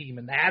Liberty team,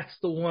 and that's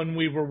the one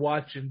we were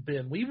watching,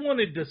 Ben. We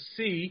wanted to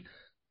see,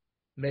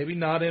 maybe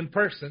not in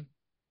person,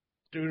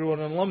 due to an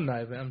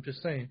alumni event, I'm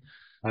just saying.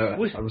 I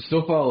was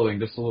still following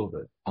just a little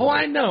bit. Oh,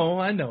 I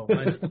know.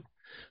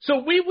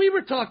 So we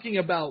were talking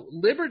about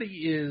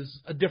Liberty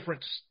is a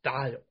different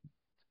style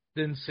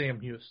than Sam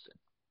Houston.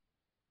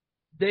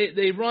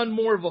 They run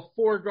more of a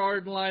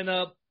four-guard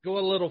lineup, go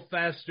a little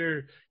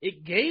faster.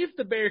 It gave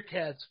the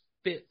Bearcats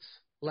fits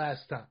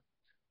last time.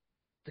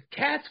 The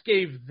Cats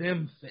gave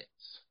them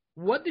fits.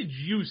 What did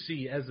you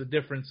see as a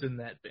difference in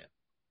that, Ben?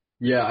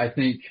 Yeah, I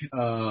think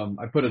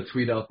I put a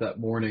tweet out that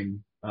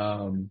morning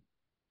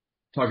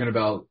talking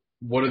about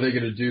what are they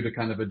going to do to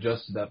kind of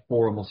adjust to that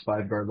almost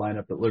five-guard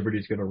lineup that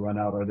Liberty's going to run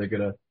out. Are they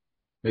going to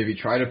maybe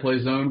try to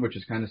play zone, which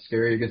is kind of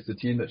scary against a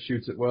team that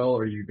shoots it well?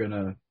 Or are you going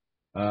to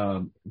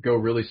go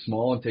really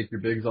small and take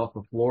your bigs off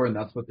the floor? And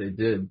that's what they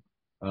did.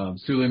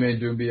 Souleymane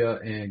Doumbia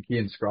and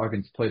Kean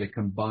Scroggins played a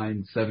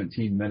combined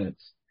 17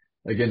 minutes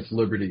against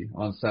Liberty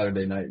on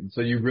Saturday night. And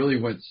so you really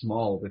went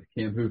small with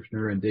Cam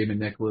Hoofner and Damon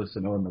Nicholas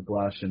and Owen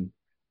McGlashan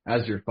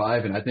as your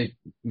five. And I think,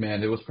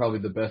 man, it was probably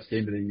the best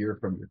game of the year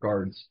from your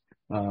guards.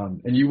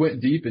 And you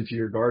went deep into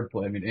your guard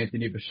play. I mean,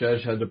 Anthony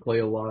Bashej had to play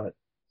a lot.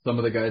 Some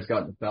of the guys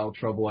got into foul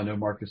trouble. I know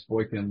Marcus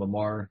Boykin and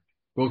Lamar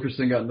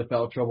Wilkerson got into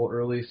foul trouble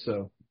early.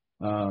 So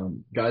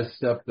guys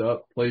stepped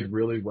up, played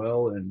really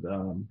well,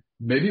 and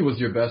maybe it was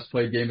your best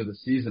played game of the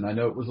season. I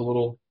know it was a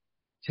little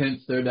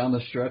tense there down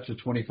the stretch, a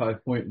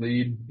 25-point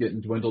lead,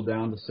 getting dwindled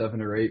down to 7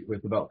 or 8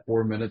 with about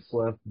 4 minutes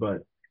left,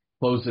 but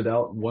closed it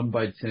out, won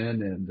by 10,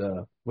 and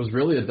was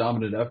really a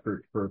dominant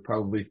effort for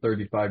probably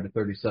 35 to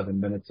 37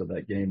 minutes of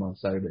that game on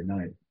Saturday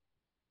night.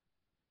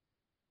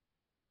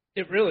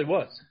 It really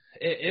was.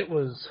 It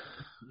was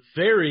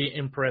very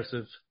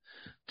impressive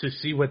to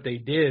see what they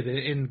did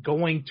in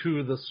going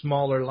to the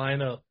smaller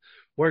lineup.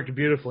 Worked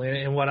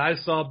beautifully. And what I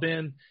saw,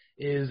 Ben,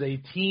 is a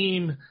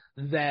team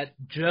that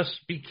just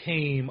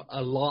became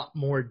a lot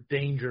more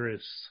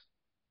dangerous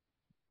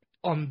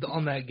on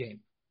that game,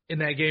 in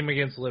that game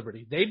against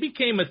Liberty. They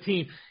became a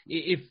team.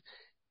 If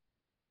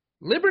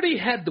Liberty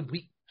had the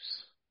weakness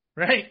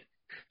right?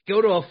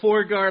 Go to a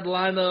 4-guard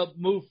lineup,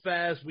 move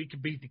fast, we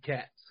can beat the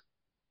Cats.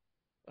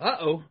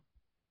 Uh-oh.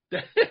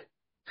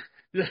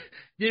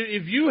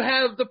 If you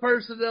have the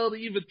personnel to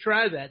even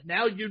try that,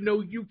 now you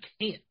know you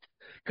can't.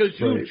 Because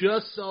you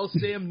just saw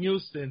Sam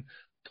Houston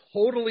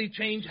totally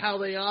change how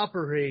they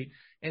operate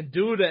and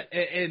do that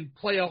and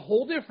play a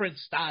whole different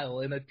style.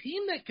 And a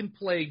team that can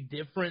play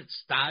different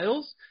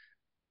styles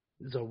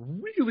is a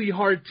really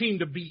hard team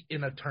to beat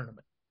in a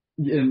tournament.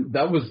 And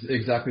that was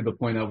exactly the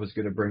point I was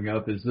going to bring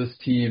up is this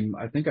team,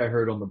 I think I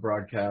heard on the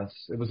broadcast,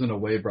 it was an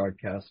away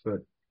broadcast, but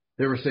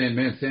they were saying,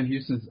 man, Sam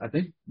Houston's, I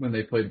think when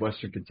they played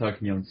Western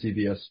Kentucky on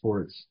CBS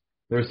Sports,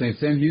 they were saying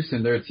Sam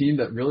Houston, they're a team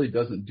that really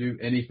doesn't do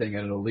anything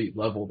at an elite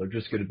level. They're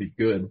just going to be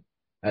good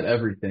at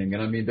everything.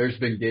 And I mean, there's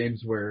been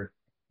games where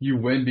you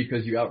win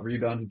because you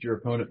out-rebounded your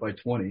opponent by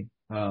 20.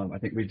 I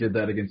think we did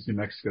that against New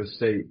Mexico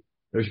State.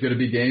 There's going to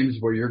be games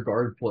where your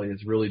guard play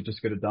is really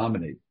just going to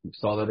dominate. We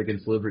saw that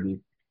against Liberty.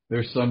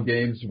 There's some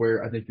games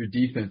where I think your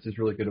defense is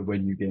really going to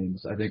win you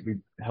games. I think we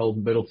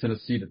held Middle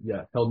Tennessee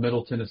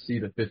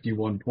to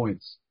 51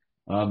 points.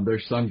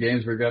 There's some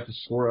games where you're going to have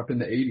to score up in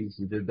the 80s.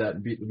 We did that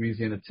and beat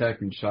Louisiana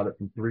Tech and shot it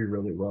from 3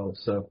 really well.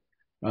 So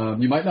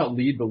you might not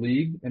lead the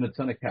league in a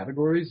ton of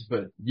categories,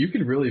 but you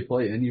can really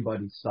play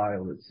anybody's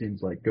style. It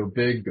seems like go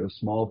big, go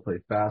small,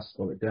 play fast,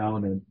 slow it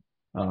down.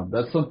 And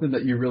that's something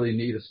that you really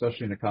need,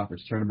 especially in a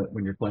conference tournament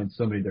when you're playing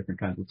so many different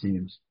kinds of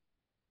teams.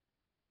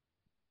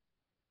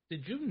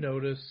 Did you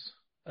notice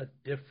a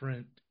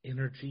different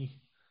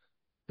energy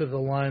to the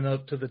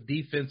lineup, to the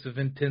defensive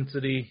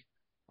intensity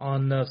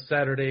on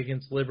Saturday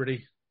against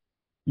Liberty?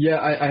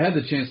 Yeah, I had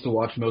the chance to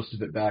watch most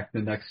of it back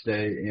the next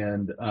day,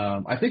 and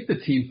I think the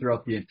team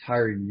throughout the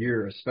entire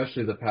year,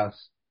 especially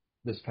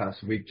this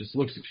past week, just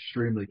looks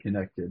extremely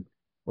connected,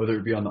 whether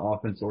it be on the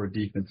offense or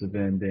defensive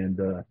end, and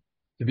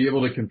to be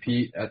able to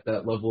compete at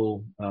that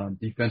level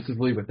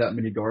defensively with that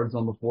many guards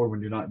on the floor when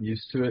you're not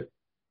used to it,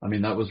 I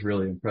mean, that was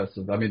really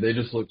impressive. I mean, they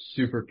just looked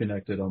super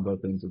connected on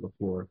both ends of the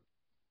floor.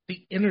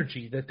 The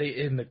energy that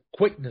and the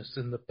quickness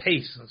and the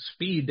pace and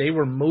speed they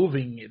were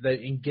moving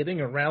and getting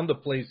around the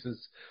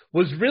places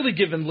was really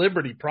giving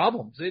Liberty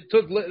problems.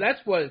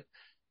 Liberty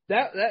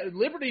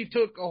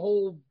took a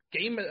whole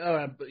game,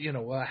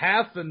 a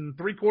half and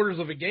 3/4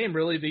 of a game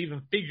really to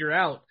even figure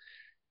out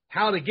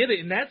how to get it.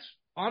 And that's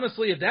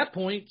honestly, at that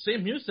point,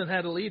 Sam Houston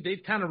had a lead.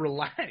 They'd kind of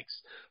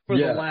relaxed for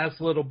the last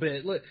little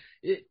bit.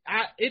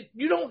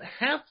 You don't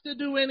have to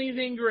do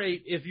anything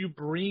great if you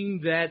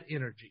bring that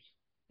energy.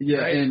 Yeah,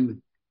 right?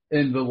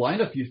 And the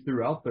lineup you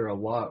threw out there a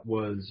lot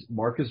was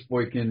Marcus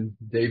Boykin,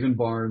 David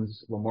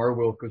Barnes, Lamar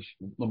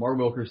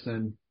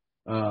Wilkerson,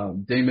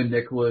 Damon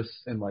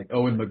Nicholas, and like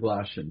Owen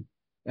McGlashan.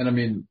 And I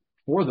mean,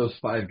 4 of those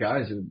 5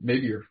 guys are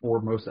maybe your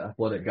 4 most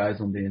athletic guys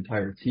on the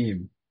entire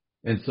team.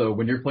 And so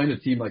when you're playing a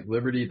team like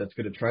Liberty that's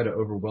going to try to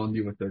overwhelm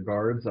you with their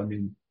guards, I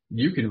mean,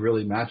 you can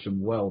really match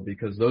them well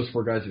because those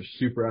 4 guys are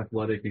super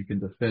athletic and can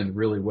defend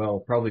really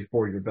well, probably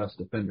 4 of your best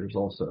defenders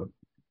also.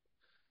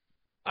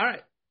 All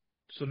right.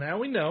 So now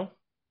we know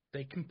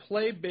they can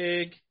play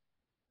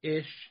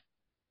big-ish.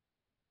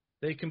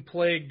 They can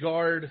play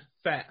guard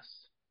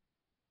fast.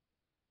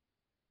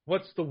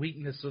 What's the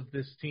weakness of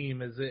this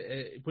team? Is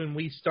it when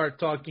we start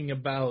talking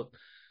about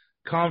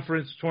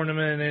conference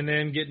tournament and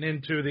then getting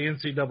into the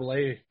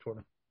NCAA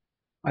tournament?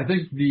 I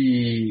think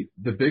the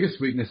biggest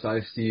weakness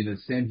I've seen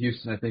is Sam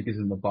Houston, I think, is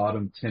in the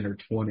bottom 10 or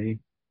 20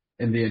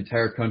 in the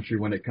entire country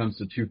when it comes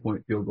to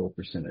 2-point field goal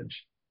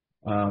percentage.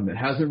 It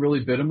hasn't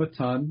really bit them a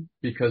ton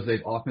because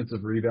they've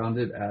offensive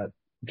rebounded at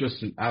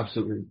just an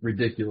absolutely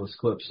ridiculous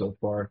clip so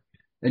far.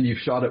 And you've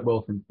shot it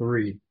well from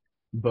 3,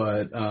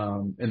 but,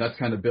 and that's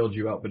kind of bailed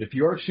you out. But if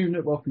you are shooting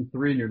it well from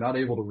 3 and you're not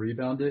able to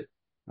rebound it,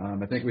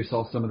 I think we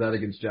saw some of that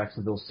against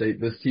Jacksonville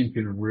State. This team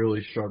can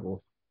really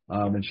struggle,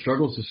 and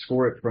struggles to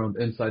score it from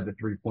inside the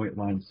 3-point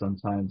line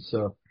sometimes.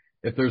 So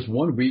if there's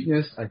one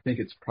weakness, I think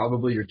it's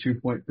probably your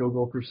 2-point field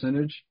goal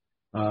percentage.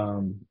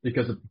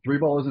 Because if the 3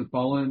 ball isn't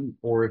falling,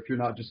 or if you're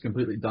not just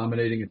completely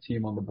dominating a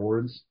team on the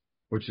boards,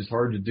 which is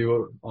hard to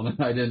do on a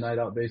night in, night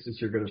out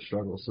basis, you're going to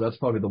struggle. So that's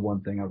probably the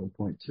one thing I would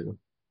point to.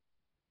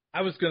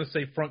 I was going to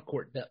say front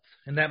court depth,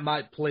 and that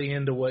might play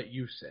into what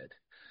you said.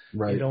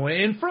 Right.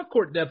 And front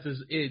court depth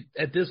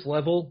at this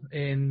level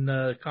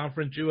in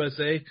Conference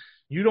USA,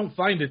 you don't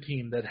find a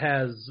team that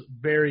has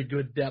very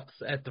good depth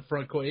at the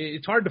front court.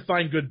 It's hard to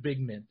find good big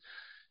men.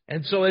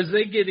 And so as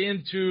they get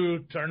into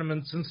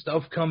tournaments and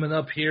stuff coming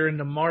up here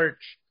into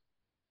March,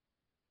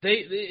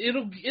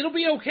 it'll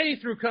be okay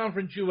through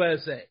Conference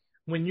USA.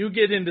 When you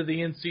get into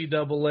the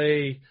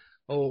NCAA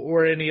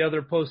or any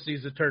other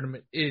postseason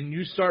tournament and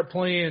you start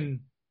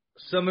playing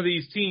some of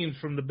these teams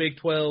from the Big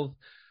 12,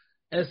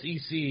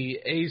 SEC,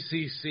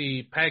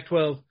 ACC,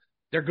 Pac-12,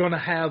 they're going to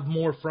have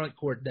more front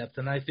court depth.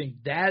 And I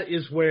think that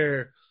is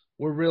where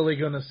we're really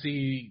going to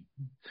see.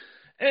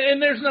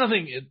 And there's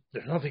nothing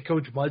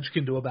Coach Mudge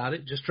can do about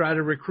it. Just try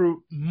to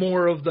recruit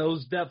more of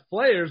those depth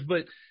players. But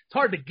it's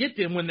hard to get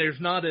them when there's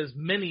not as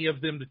many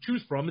of them to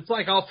choose from. It's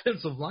like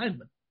offensive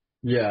linemen.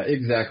 Yeah,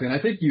 exactly. And I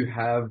think you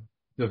have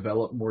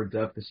develop more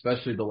depth,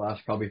 especially the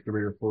last probably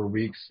 3 or 4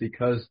 weeks,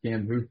 because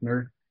Cam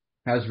Huthner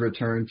has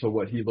returned to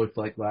what he looked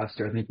like last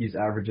year. I think he's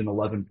averaging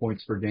 11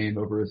 points per game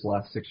over his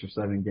last 6 or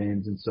 7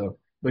 games. And so,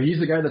 but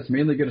he's a guy that's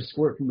mainly going to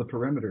score it from the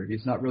perimeter.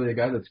 He's not really a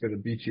guy that's going to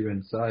beat you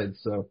inside.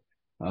 So,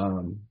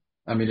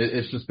 I mean,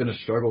 it's just been a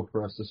struggle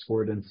for us to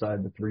score it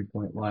inside the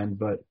 3-point line,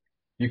 but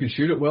you can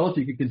shoot it well. If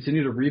you can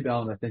continue to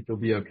rebound, I think you'll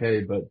be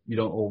okay, but you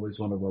don't always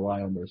want to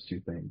rely on those two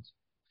things.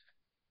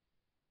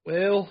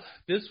 Well,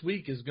 this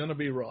week is going to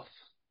be rough.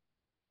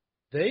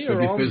 They It'll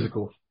are be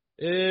physical.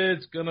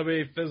 It's going to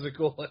be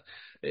physical.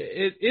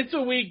 It's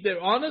a week that,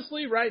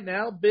 honestly, right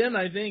now, Ben,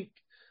 I think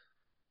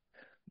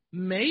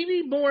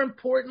maybe more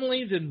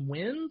importantly than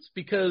wins,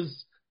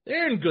 because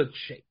they're in good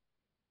shape.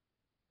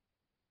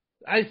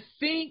 I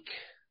think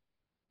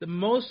the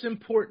most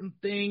important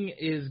thing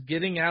is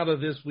getting out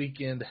of this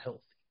weekend healthy.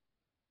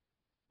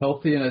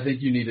 Healthy, and I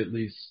think you need at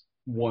least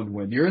one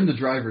win. You're in the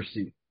driver's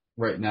seat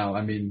right now.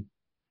 I mean,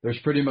 there's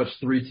pretty much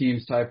 3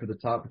 teams tied for the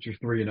top, but you're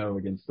 3-0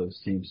 against those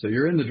teams. So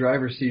you're in the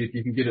driver's seat. If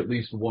you can get at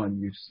least one,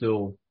 you've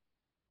still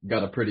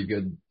got a pretty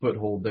good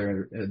foothold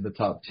there in the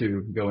top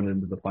 2 going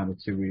into the final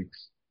 2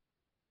 weeks.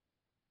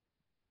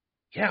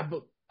 Yeah,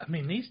 but, I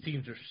mean, these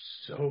teams are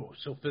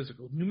so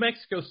physical. New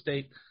Mexico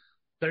State,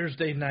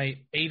 Thursday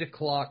night, 8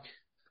 o'clock,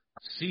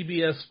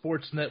 CBS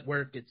Sports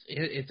Network.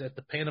 It's at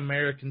the Pan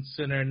American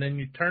Center, and then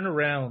you turn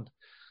around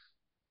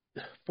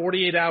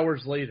 48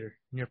 hours later,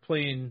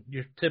 and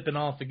you're tipping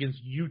off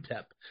against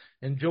UTEP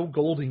and Joe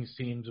Golding's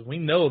teams, and we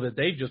know that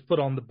they just put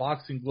on the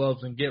boxing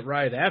gloves and get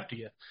right after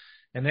you,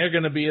 and they're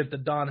going to be at the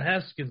Don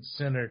Haskins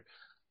Center.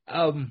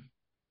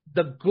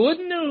 The good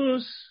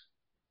news,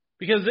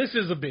 because this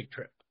is a big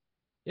trip,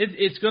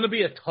 it's going to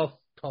be a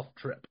tough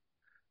trip.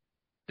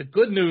 The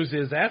good news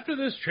is after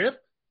this trip,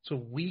 it's a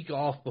week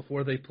off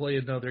before they play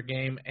another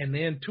game, and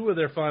then 2 of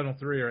their final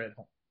 3 are at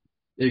home.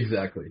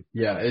 Exactly.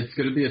 Yeah, it's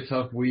going to be a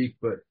tough week,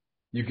 but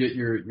you get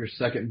your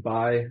second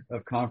bye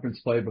of conference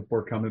play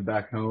before coming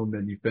back home,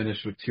 and you finish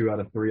with 2 out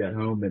of 3 at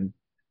home. And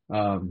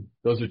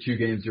those are 2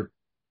 games you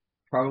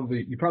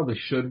probably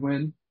should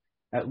win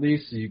at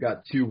least. So you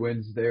got 2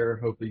 wins there.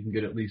 Hopefully you can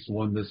get at least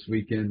one this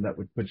weekend. That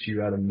would put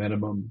you at a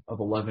minimum of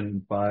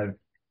 11-5.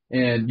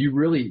 And you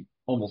really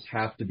almost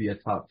have to be a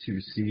top 2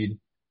 seed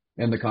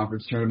in the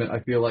conference tournament,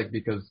 I feel like,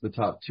 because the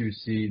top 2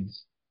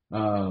 seeds,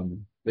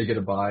 they get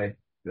a bye.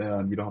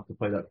 You don't have to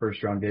play that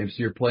first round game. So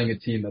you're playing a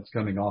team that's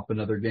coming off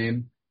another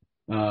game.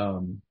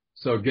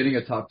 So getting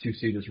a top 2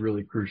 seed is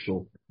really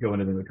crucial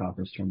going into the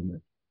conference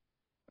tournament.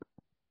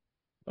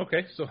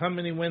 Okay, so how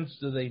many wins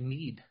do they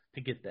need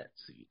to get that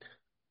seed?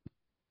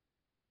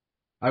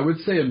 I would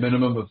say a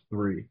minimum of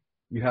 3.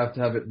 You have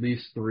to have at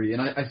least 3.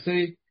 And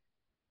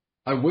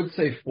I would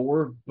say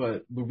 4,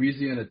 but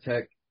Louisiana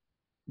Tech,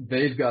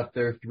 they've got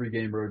their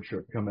 3-game road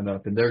trip coming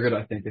up, and they're going to,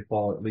 I think, they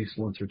fall at least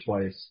once or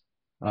twice.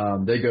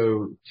 They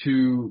go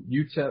to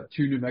UTEP,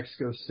 to New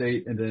Mexico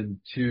State, and then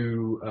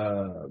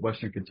to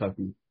Western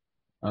Kentucky.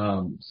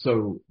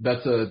 So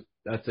that's a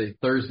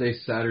Thursday,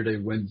 Saturday,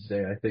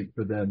 Wednesday, I think,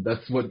 for them.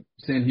 That's what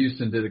Sam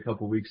Houston did a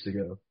couple weeks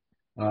ago,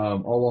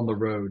 all on the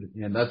road,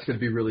 and that's going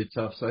to be really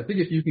tough. So I think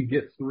if you can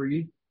get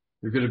 3,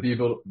 you're going to be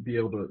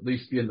able to at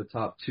least be in the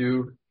top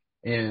 2.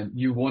 And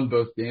you won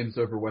both games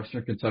over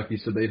Western Kentucky,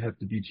 so they'd have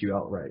to beat you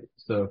outright.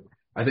 So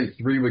I think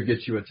 3 would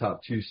get you a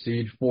top 2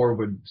 seed. 4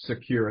 would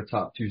secure a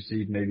top 2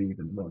 seed, maybe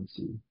even 1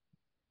 seed.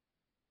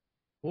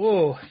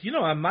 Whoa,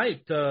 I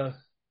might, I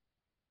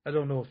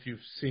don't know if you've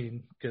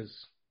seen, because,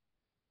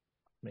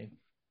 I mean,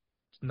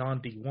 it's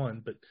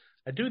non-D1, but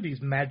I do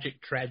these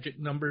magic tragic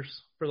numbers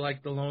for,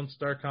 like, the Lone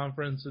Star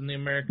Conference and the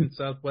American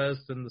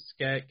Southwest and the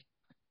SCAC.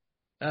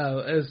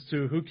 As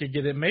to who could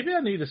get it. Maybe I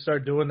need to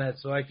start doing that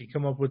so I can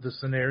come up with the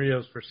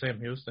scenarios for Sam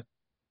Houston.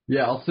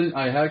 Yeah,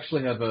 I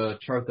actually have a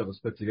chart that was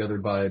put together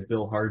by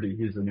Bill Hardy.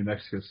 He's a New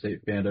Mexico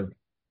State fan of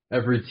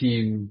every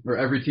team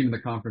in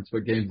the conference,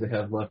 what games they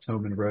have left,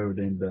 home and road.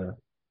 And,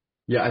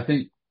 yeah, I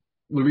think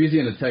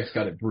Louisiana Tech's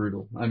got it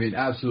brutal. I mean,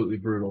 absolutely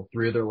brutal.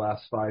 3 of their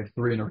last 5,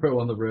 3 in a row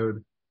on the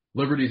road.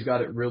 Liberty's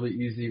got it really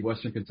easy.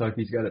 Western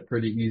Kentucky's got it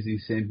pretty easy.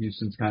 Sam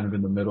Houston's kind of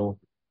in the middle.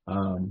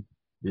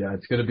 Yeah,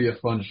 it's going to be a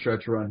fun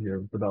stretch run here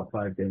with about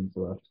 5 games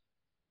left.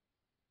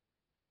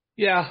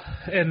 Yeah,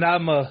 and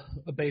I'm a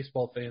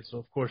baseball fan, so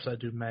of course I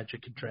do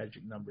magic and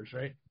tragic numbers,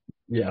 right?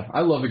 Yeah,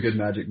 I love a good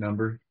magic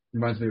number.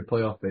 Reminds me of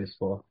playoff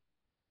baseball.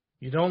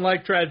 You don't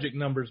like tragic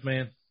numbers,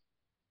 man.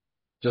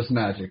 Just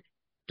magic.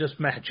 Just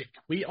magic.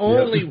 We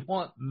only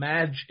want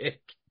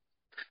magic.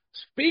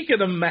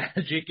 Speaking of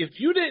magic, if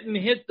you didn't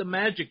hit the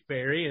magic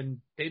fairy and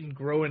didn't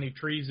grow any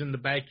trees in the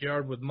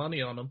backyard with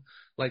money on them,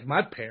 like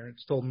my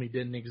parents told me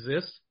didn't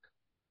exist,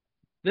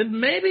 then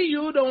maybe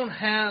you don't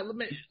have,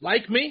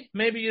 like me,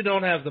 maybe you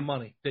don't have the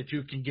money that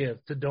you can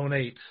give to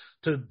donate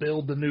to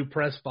build the new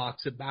press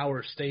box at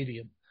Bauer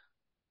Stadium.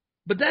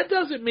 But that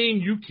doesn't mean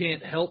you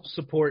can't help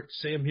support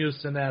Sam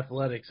Houston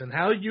Athletics. And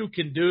how you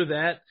can do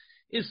that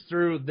is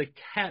through the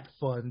Cat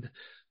Fund.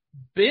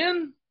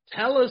 Ben,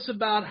 tell us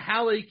about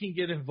how they can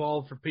get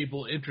involved for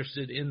people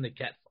interested in the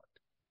Cat Fund.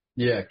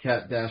 Yeah,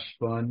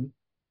 Cat-Fund.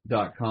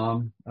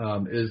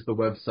 is the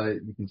website.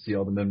 You can see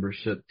all the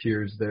membership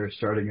tiers there,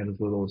 starting at as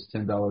little as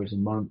 $10 a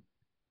month.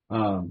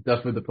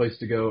 Definitely the place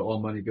to go.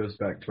 All money goes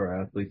back to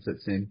our athletes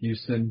at Sam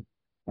Houston.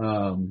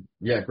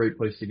 Yeah, great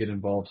place to get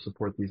involved,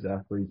 support these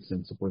athletes,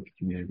 and support the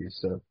community.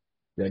 So,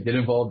 yeah, get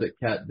involved at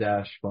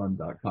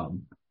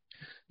cat-fund.com.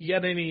 You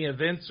got any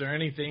events or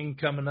anything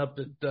coming up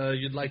that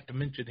you'd like to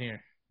mention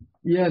here?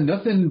 Yeah,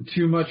 nothing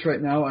too much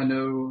right now. I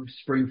know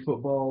spring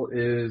football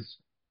is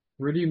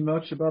pretty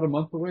much about a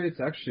month away. It's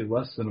actually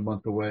less than a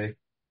month away.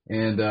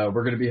 And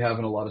we're going to be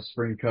having a lot of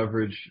spring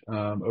coverage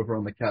over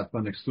on the Cat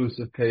Fund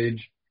exclusive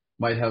page.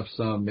 Might have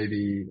some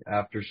maybe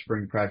after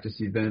spring practice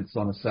events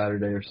on a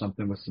Saturday or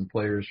something with some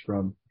players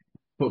from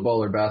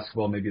football or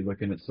basketball, maybe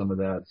looking at some of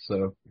that.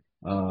 So,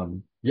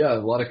 yeah,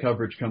 a lot of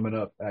coverage coming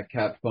up at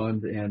Cat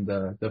Fund, and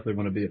definitely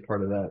want to be a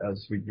part of that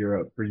as we gear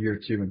up for year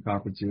 2 in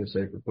Conference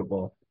USA for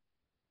football.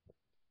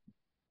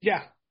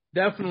 Yeah,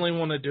 definitely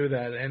want to do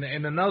that. And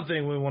another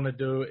thing we want to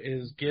do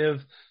is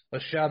give a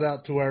shout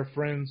out to our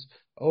friends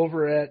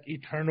over at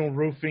Eternal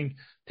Roofing,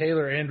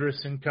 Taylor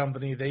Anderson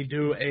Company. They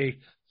do a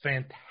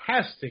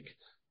fantastic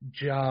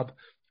job.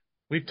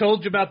 We've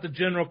told you about the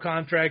general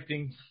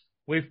contracting.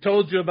 We've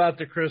told you about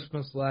the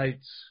Christmas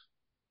lights.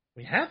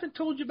 We haven't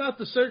told you about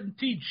the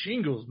CertainTeed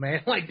shingles,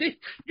 man. Like,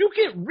 you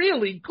get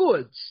really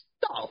good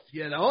stuff,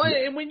 you know.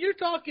 And when you're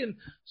talking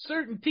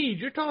CertainTeed,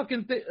 you're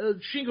talking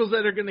shingles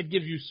that are going to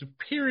give you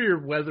superior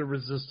weather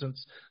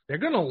resistance. They're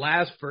going to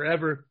last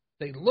forever.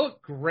 They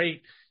look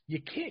great.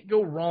 You can't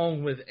go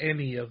wrong with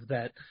any of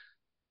that.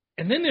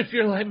 And then if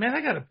you're like, man,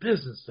 I got a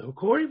business though,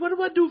 Corey, what do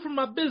I do for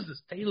my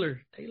business? Taylor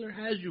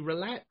has you.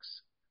 Relax.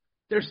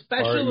 They're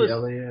specialists.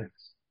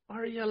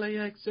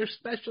 RELAX. They're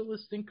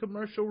specialists in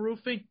commercial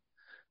roofing.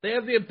 They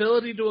have the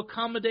ability to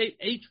accommodate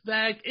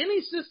HVAC,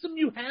 any system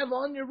you have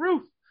on your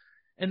roof.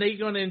 And they're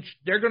going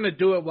to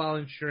do it while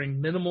ensuring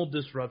minimal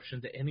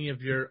disruption to any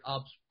of your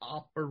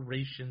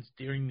operations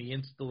during the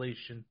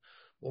installation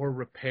or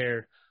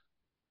repair.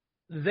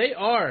 They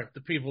are the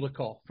people to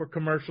call for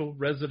commercial,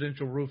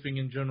 residential roofing,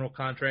 and general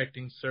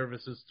contracting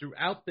services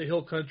throughout the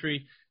Hill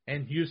Country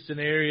and Houston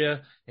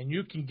area. And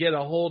you can get a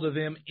hold of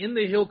them in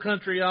the Hill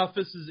Country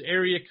offices,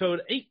 area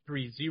code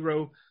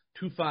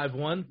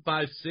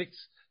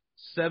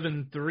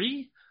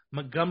 830-251-5673.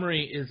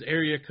 Montgomery is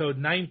area code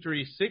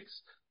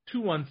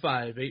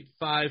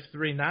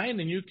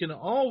 936-215-8539. And you can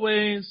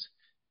always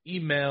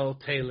email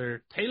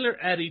Taylor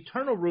at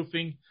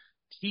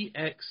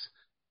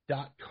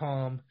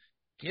eternalroofingtx.com.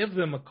 Give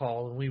them a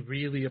call, and we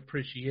really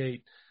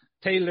appreciate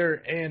Taylor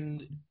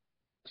and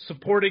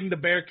supporting the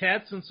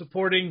Bearcats and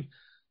supporting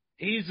 –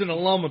 he's an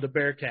alum of the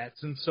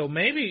Bearcats. And so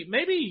maybe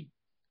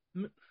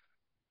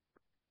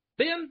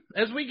Ben,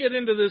 as we get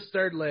into this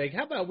third leg,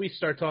 how about we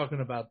start talking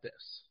about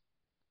this?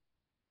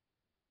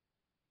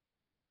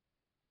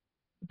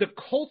 The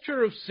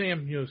culture of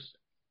Sam Houston,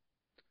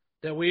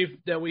 that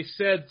we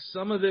said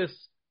some of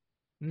this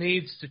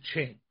needs to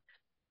change.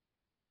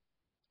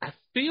 I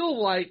feel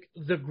like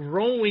the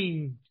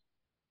growing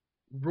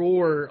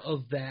roar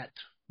of that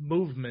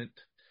movement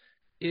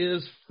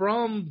is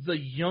from the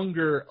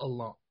younger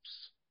alums,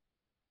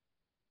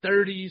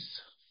 30s,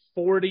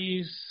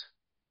 40s.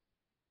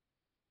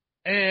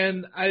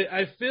 And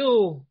I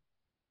feel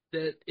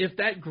that if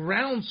that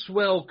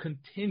groundswell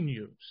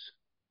continues,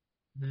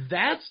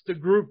 that's the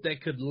group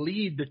that could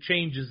lead the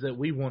changes that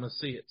we want to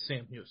see at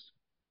Sam Houston.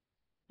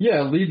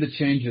 Yeah, lead the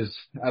changes,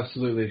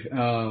 absolutely.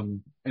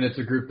 And it's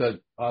a group that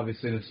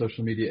obviously in a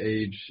social media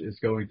age is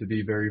going to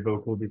be very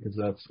vocal because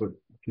that's what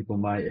people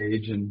my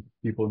age and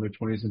people in their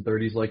 20s and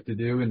 30s like to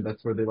do, and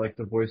that's where they like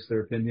to voice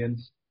their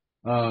opinions.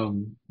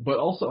 But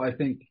also I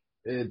think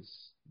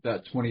it's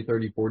that 20,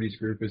 30, 40s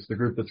group is the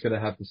group that's going to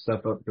have to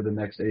step up for the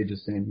next age of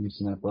Sam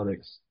Houston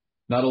athletics,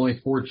 not only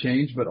for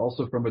change, but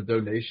also from a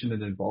donation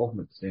and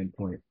involvement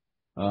standpoint.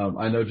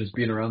 I know just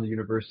being around the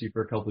university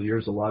for a couple of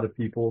years, a lot of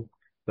people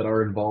that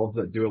are involved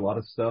that do a lot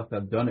of stuff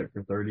have done it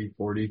for 30,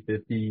 40,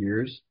 50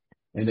 years.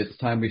 And it's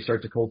time we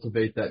start to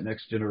cultivate that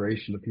next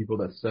generation of people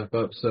that step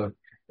up. So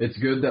it's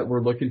good that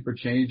we're looking for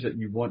change, that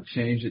you want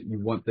things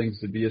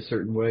to be a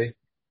certain way,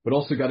 but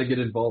also got to get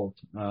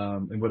involved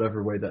in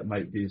whatever way that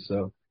might be.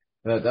 So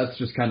that's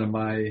just kind of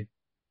my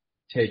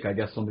take, I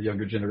guess, on the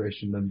younger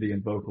generation, them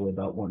being vocal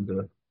about wanting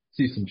to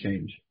see some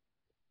change.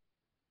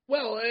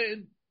 Well,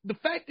 the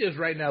fact is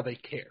right now they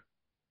care.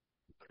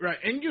 Right.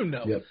 And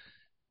Yep.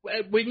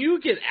 When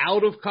you get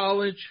out of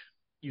college,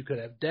 you could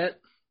have debt.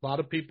 A lot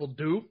of people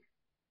do.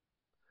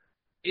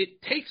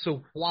 It takes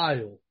a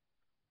while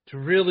to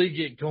really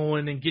get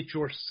going and get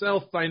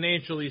yourself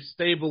financially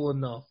stable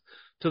enough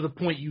to the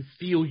point you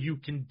feel you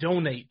can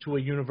donate to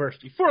a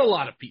university for a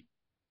lot of people.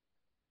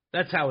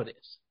 That's how it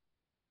is.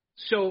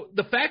 So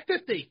the fact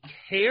that they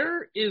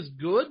care is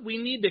good. We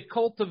need to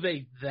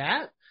cultivate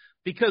that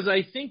because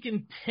I think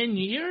in 10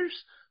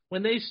 years,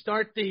 when they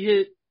start to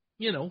hit,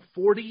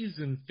 40s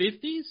and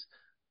 50s,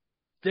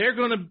 they're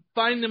going to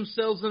find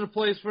themselves in a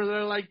place where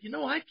they're like,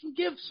 I can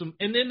give some.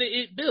 And then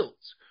it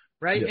builds,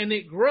 right? Yeah. And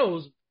it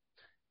grows.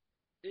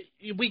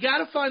 We got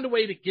to find a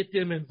way to get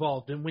them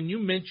involved. And when you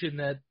mentioned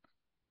that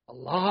a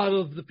lot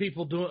of the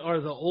people doing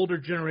are the older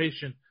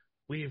generation.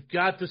 We've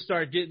got to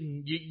start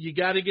getting you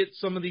got to get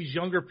some of these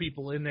younger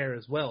people in there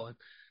as well. And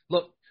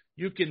look,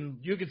 you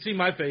can see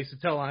my face and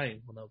tell I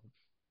ain't one of them.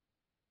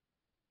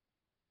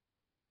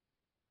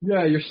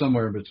 Yeah, you're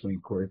somewhere in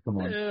between, Corey. Come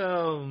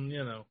on.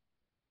 You know.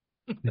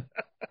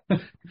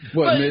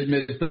 What, But,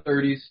 mid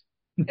 30s?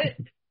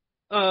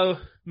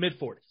 mid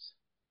 40s.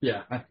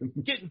 Yeah.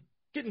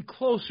 Getting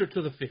closer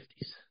to the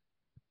 50s.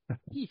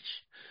 Yeesh.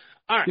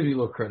 All right. Give you a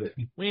little credit.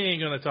 We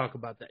ain't going to talk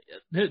about that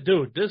yet.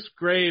 Dude, this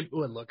grape,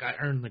 well, look, I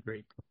earned the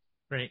grape,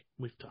 right?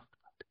 We've talked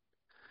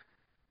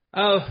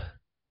about it.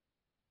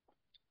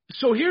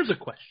 So here's a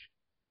question.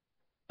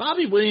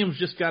 Bobby Williams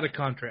just got a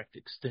contract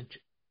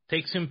extension.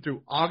 Takes him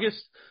through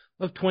August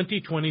of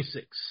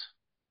 2026.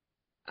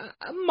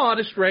 A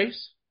modest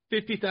raise,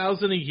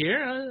 $50,000 a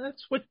year.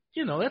 That's what,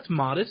 that's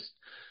modest.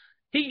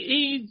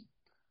 He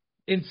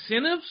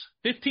incentives,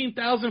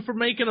 $15,000 for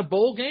making a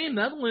bowl game.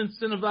 That'll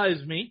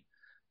incentivize me.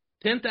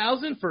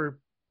 $10,000 for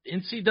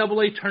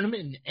NCAA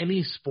tournament in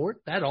any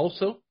sport. That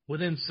also would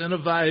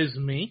incentivize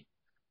me.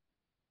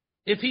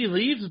 If he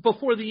leaves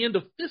before the end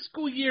of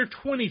fiscal year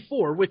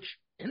 24, which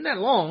isn't that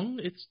long,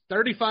 it's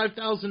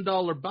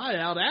 $35,000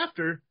 buyout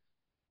after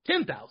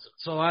 $10,000.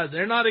 So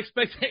they're not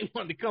expecting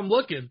anyone to come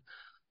looking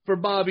for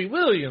Bobby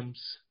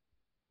Williams.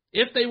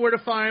 If they were to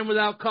fire him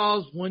without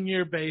cause,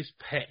 1-year base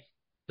pay.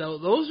 So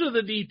those are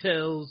the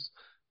details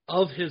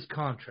of his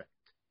contract.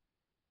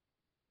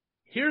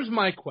 Here's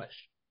my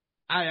question.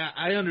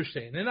 I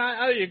understand, and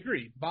I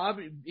agree.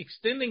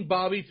 Extending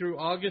Bobby through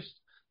August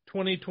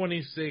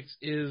 2026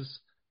 is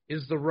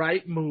the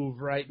right move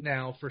right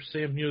now for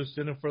Sam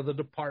Houston and for the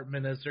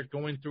department as they're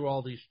going through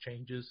all these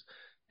changes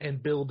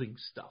and building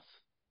stuff.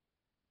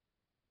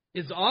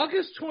 Is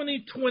August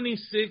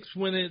 2026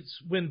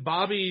 when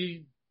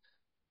Bobby's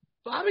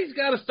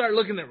got to start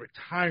looking at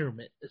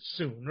retirement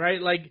soon,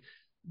 right? Like,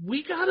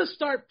 we got to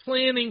start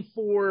planning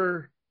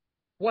for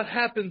what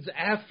happens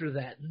after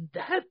that. And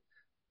that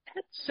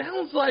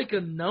sounds like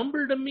a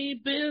number to me,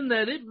 Ben,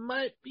 that it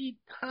might be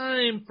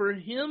time for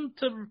him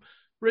to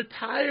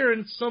retire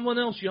and someone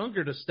else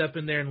younger to step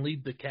in there and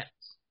lead the Cats.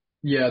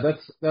 Yeah,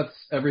 that's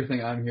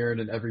everything I'm hearing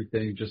and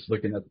everything, just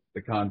looking at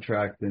the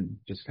contract and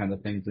just kind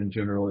of things in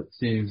general. It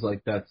seems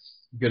like that's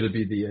going to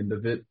be the end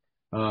of it.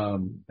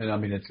 And I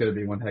mean, it's going to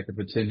be one heck of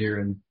a tenure,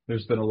 and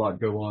there's been a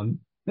lot go on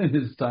in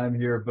his time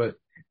here. But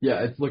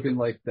yeah, it's looking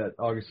like that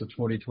August of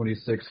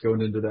 2026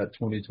 going into that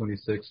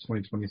 2026,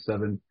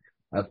 2027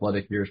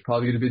 athletic year is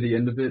probably going to be the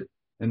end of it.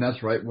 And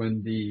that's right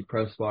when the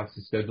press box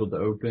is scheduled to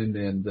open.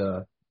 And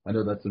I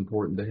know that's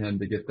important to him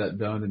to get that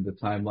done. And the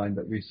timeline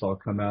that we saw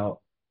come out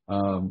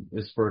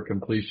is for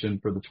completion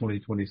for the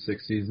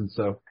 2026 season.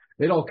 So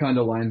it all kind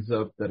of lines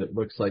up that it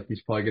looks like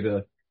he's probably going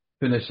to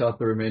finish out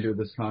the remainder of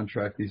this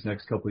contract these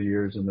next couple of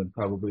years and then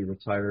probably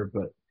retire.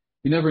 But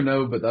you never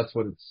know, but that's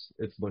what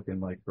it's looking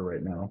like for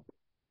right now.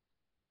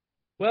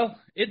 Well,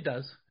 it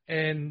does.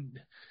 And,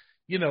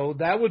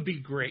 that would be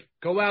great.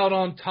 Go out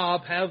on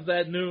top, have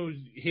that news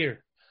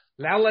here.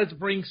 Now let's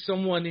bring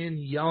someone in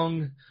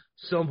young,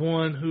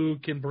 someone who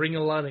can bring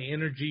a lot of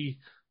energy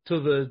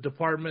to the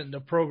department and the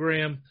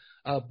program.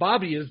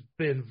 Bobby has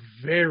been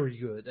very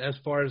good as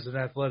far as an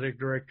athletic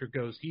director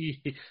goes.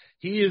 He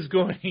is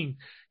going,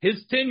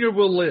 his tenure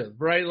will live,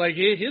 right? Like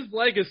his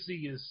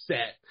legacy is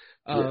set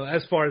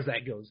as far as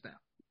that goes now.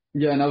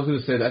 Yeah, and I was going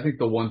to say that I think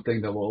the one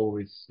thing that will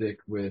always stick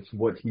with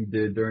what he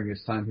did during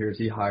his time here is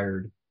he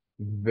hired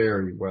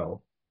very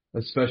well,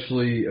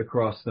 especially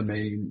across the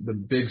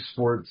big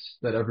sports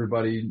that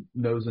everybody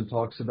knows and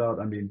talks about.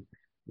 I mean,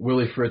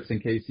 Willie Fritz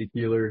and Casey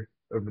Keeler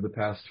over the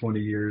past 20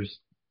 years,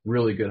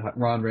 really good.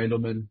 Ron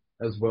Randleman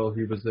as well.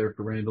 He was there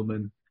for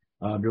Randleman.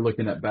 You're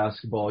looking at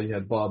basketball. You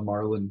had Bob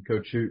Marlin,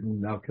 Coach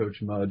Hooten, now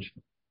Coach Mudge,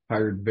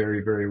 hired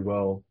very, very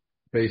well.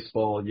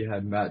 Baseball, you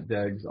had Matt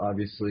Deggs,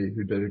 obviously,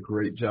 who did a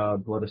great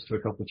job, led us to a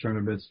couple of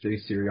tournaments. Jay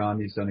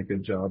Sirianni's done a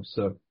good job.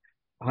 So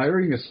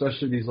hiring,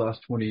 especially these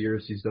last 20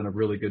 years, he's done a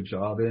really good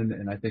job in,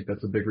 and I think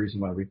that's a big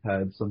reason why we've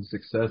had some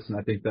success, and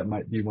I think that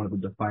might be one of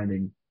the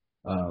defining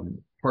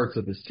parts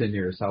of his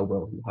tenure is how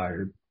well he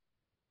hired.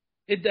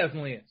 It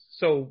definitely is.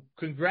 So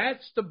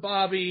congrats to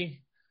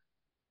Bobby,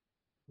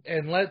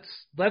 and let's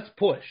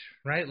push,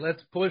 right?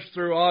 Let's push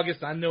through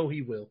August. I know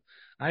he will.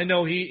 I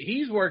know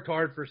he's worked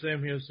hard for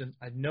Sam Houston.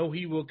 I know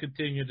he will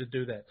continue to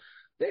do that.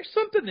 There's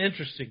something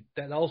interesting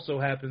that also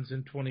happens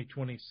in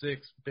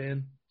 2026,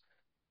 Ben.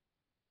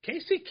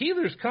 Casey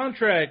Keeler's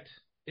contract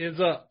is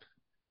up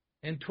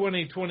in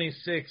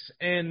 2026,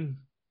 and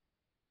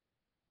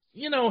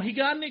he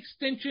got an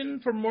extension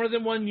for more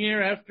than 1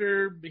 year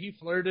after he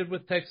flirted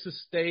with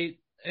Texas State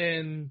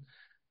and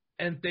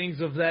things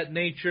of that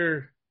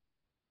nature.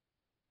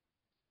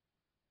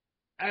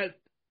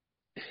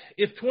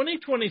 If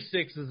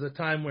 2026 is the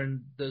time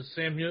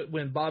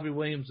when Bobby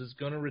Williams is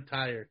going to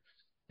retire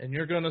and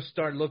you're going to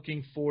start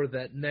looking for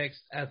that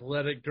next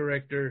athletic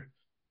director,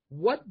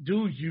 what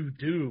do you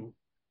do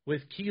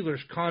with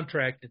Keeler's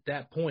contract at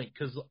that point?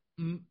 Because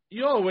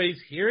you always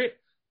hear it.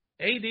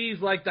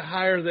 ADs like to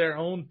hire their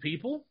own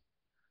people.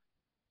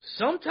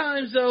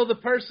 Sometimes, though, the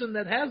person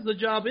that has the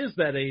job is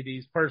that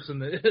AD's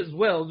person as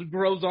well,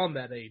 grows on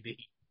that AD.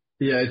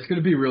 Yeah, it's going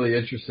to be really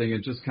interesting.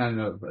 And just kind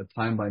of a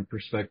timeline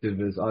perspective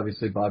is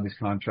obviously Bobby's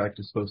contract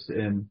is supposed to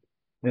end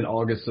in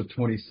August of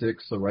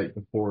 26, so right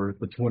before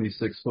the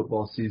 26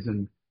 football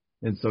season.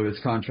 And so his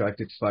contract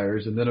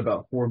expires. And then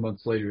about 4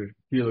 months later,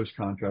 Keeler's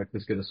contract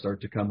is going to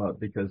start to come up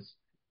because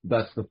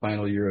that's the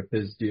final year of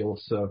his deal.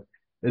 So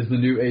is the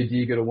new AD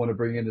going to want to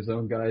bring in his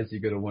own guys? Is he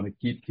going to want to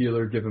keep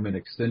Keeler, give him an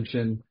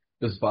extension?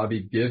 Does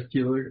Bobby give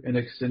Keeler an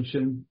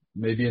extension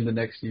maybe in the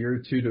next year or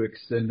two to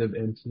extend him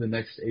into the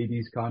next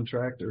AD's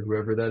contract or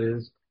whoever that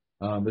is?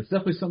 It's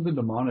definitely something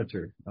to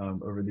monitor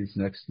over the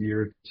next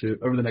year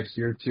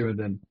or two, and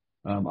then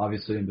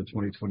obviously into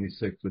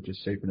 2026, which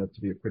is shaping up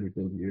to be a pretty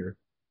big year.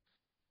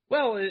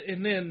 Well,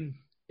 and then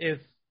if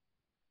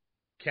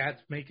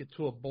Cats make it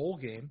to a bowl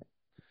game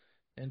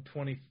in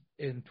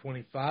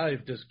 25,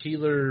 is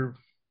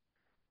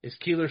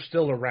Keeler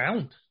still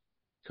around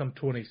come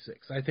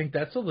 26? I think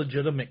that's a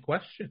legitimate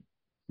question.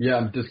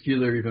 Yeah, does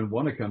Keeler even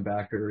want to come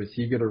back, or is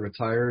he going to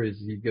retire? Is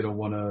he going to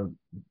want to,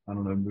 I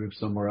don't know, move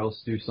somewhere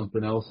else, do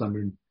something else? I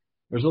mean,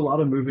 there's a lot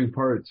of moving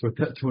parts with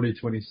that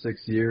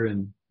 2026 year,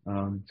 and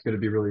it's going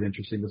to be really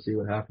interesting to see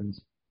what happens.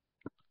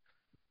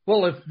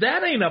 Well, if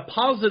that ain't a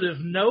positive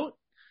note,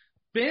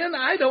 Ben,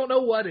 I don't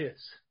know what is.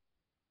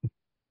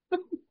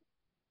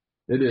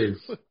 It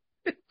is.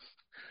 It's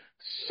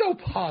so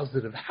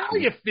positive. How are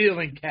you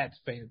feeling, Cats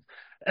fans?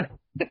 A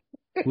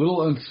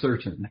little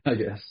uncertain, I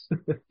guess.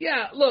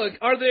 Yeah, look,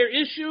 are there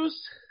issues?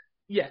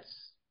 Yes.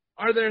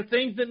 Are there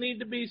things that need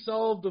to be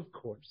solved? Of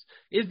course.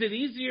 Is it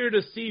easier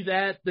to see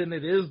that than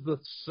it is the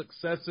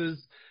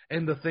successes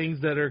and the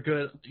things that are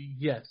good?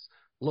 Yes.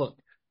 Look,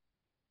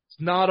 it's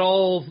not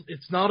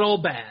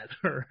all bad,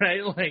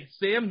 right? Like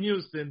Sam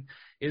Houston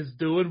is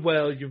doing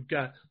well. You've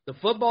got the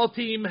football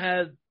team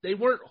they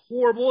weren't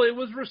horrible. It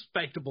was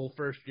respectable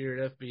first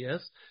year at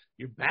FBS.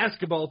 Your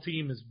basketball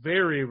team is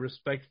very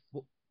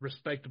respectable.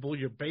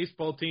 Your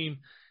baseball team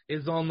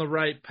is on the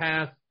right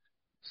path.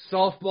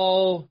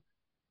 Softball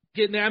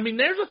getting there. I mean,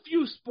 there's a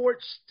few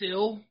sports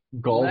still.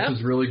 Golf left.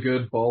 is really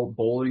good.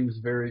 Bowling's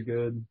very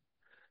good.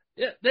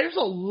 Yeah, there's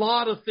a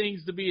lot of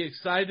things to be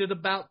excited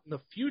about.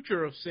 The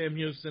future of Sam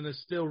Houston is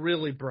still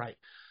really bright.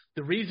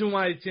 The reason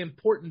why it's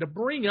important to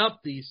bring up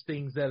these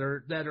things that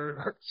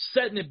are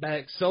setting it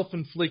back,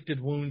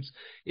 self-inflicted wounds,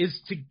 is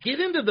to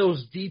get into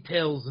those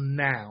details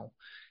now.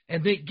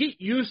 And then get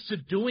used to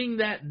doing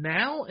that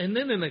now, and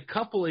then in a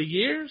couple of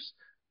years,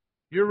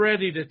 you're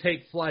ready to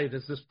take flight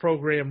as this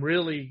program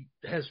really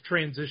has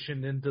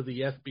transitioned into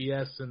the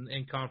FBS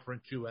and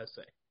Conference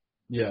USA.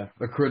 Yeah,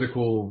 a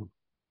critical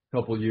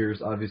couple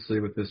years, obviously,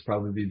 with this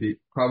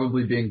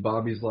probably being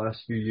Bobby's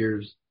last few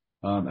years,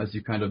 as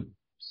you kind of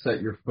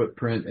set your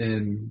footprint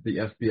in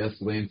the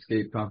FBS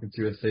landscape, Conference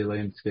USA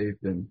landscape,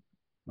 and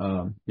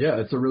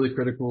it's a really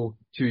critical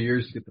 2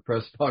 years to get the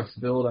press box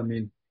filled. I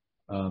mean,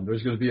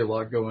 there's going to be a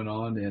lot going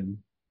on, and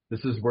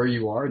this is where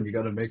you are, and you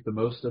got to make the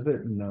most of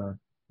it. And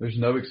there's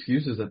no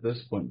excuses at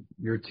this point.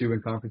 Year 2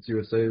 in Conference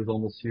USA is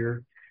almost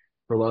here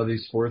for a lot of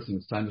these sports, and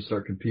it's time to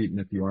start competing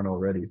if you aren't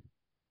already.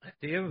 At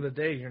the end of the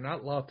day, you're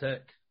not La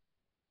Tech.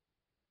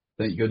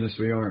 Thank goodness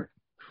we aren't.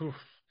 Oof.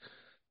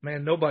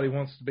 Man, nobody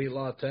wants to be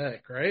La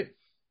Tech, right?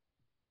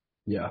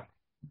 Yeah.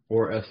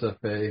 Or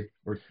SFA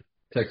or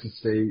Texas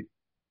State,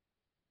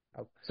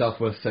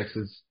 Southwest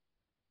Texas.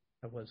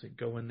 I wasn't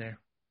going there.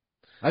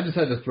 I just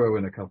had to throw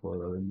in a couple of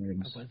other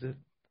names.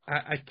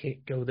 I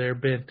can't go there,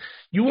 Ben.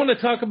 You want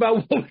to talk about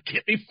what would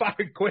get me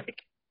fired quick?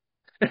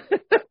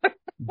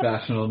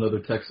 Bashing on other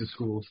Texas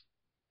schools.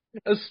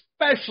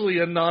 Especially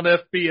a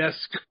non-FBS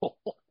school.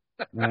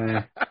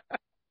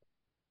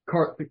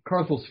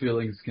 Carthel's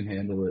feelings can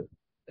handle it.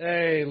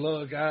 Hey,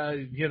 look,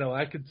 I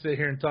could sit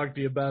here and talk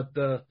to you about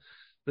the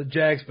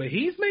Jags, but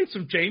he's made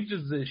some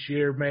changes this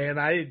year, man.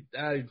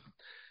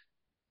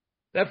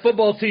 That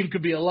football team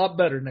could be a lot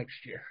better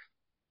next year.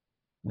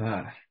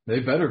 They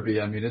better be.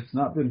 I mean, it's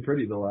not been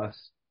pretty the last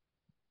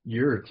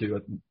year or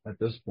two at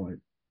this point.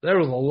 There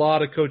was a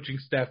lot of coaching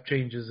staff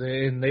changes,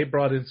 and they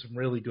brought in some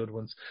really good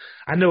ones.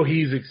 I know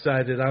he's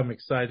excited. I'm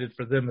excited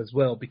for them as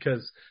well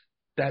because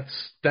that's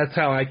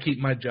how I keep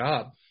my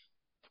job.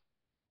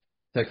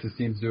 Texas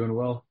team's doing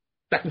well.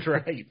 That's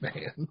right,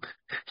 man.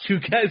 You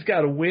guys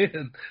got to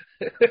win.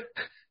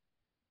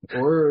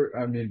 Or,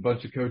 I mean, a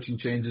bunch of coaching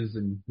changes,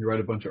 and you write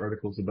a bunch of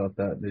articles about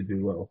that, and they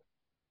do well.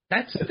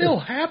 That's still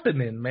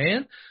happening,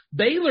 man.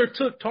 Baylor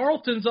took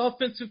Tarleton's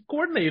offensive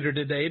coordinator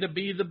today to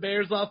be the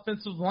Bears'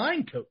 offensive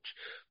line coach.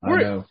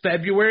 We're at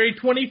February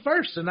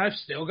 21st, and I've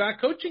still got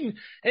coaching.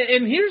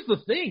 And here's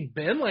the thing,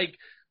 Ben, like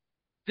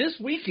this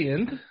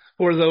weekend,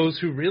 for those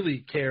who really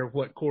care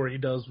what Corey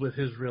does with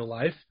his real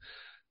life,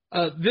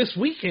 this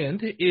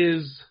weekend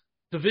is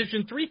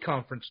Division III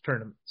conference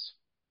tournaments.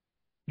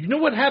 You know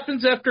what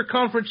happens after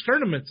conference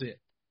tournaments end?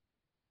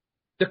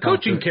 The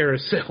coaching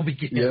carousel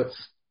begins. Yep.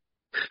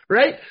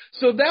 Right?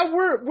 So that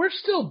we're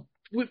still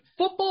 –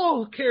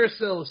 football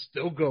carousel is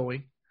still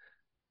going.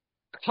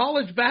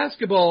 College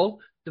basketball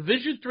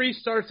Division III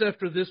starts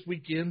after this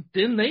weekend.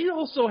 Then they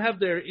also have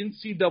their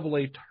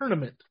NCAA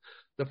tournament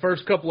the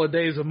first couple of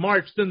days of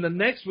March. Then the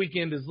next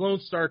weekend is Lone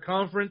Star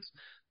Conference,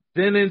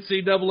 then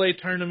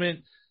NCAA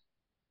tournament.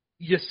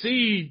 You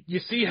see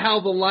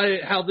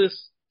how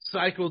this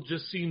cycle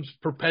just seems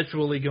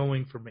perpetually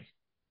going for me.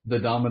 The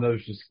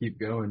dominoes just keep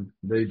going.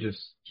 They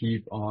just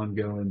keep on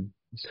going,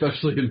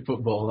 especially in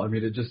football. I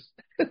mean,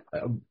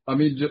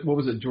 what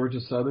was it,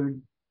 Georgia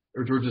Southern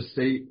or Georgia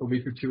State a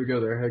week or two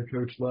ago? Their head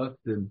coach left,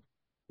 and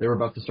they were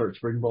about to start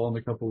spring ball in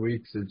a couple of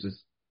weeks.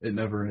 It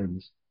never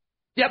ends.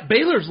 Yeah,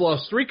 Baylor's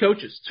lost 3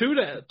 coaches, two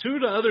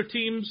to other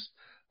teams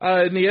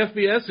in the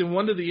FBS and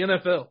one to the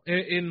NFL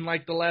in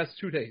like the last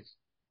 2 days.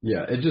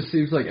 Yeah, it just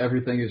seems like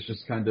everything is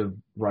just kind of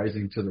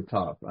rising to the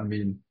top. I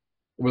mean,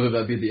 whether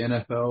that be the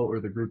NFL or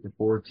the group of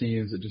 4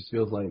 teams, it just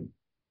feels like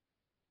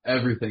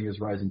everything is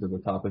rising to the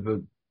top. If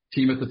a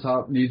team at the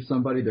top needs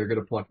somebody, they're going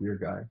to pluck your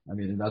guy. I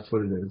mean, and that's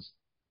what it is.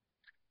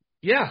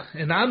 Yeah,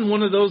 and I'm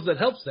one of those that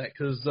helps that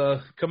because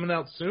coming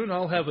out soon,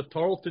 I'll have a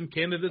Tarleton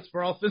candidates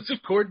for offensive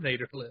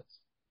coordinator list.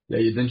 Yeah,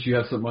 didn't you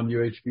have something on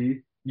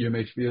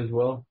UMHB as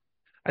well?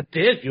 I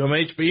did.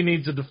 UMHB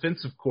needs a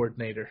defensive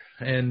coordinator.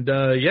 And,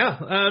 I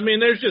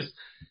mean,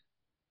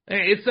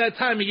 it's that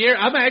time of year.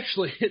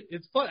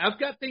 It's fun. I've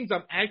got things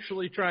I'm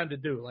actually trying to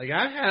do. Like,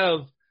 I have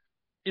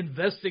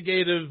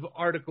investigative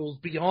articles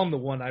beyond the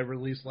one I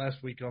released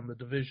last week on the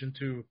Division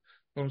II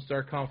Lone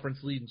Star Conference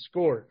leading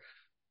scorer.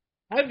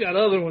 I've got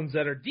other ones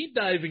that are deep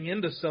diving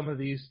into some of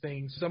these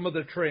things, some of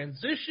the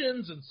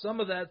transitions and some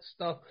of that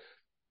stuff.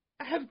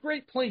 I have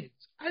great plans.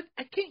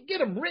 I can't get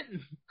them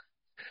written.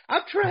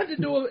 I'm trying to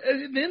do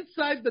an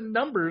inside the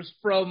numbers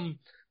from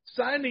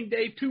signing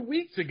day 2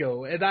 weeks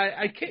ago, and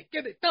I can't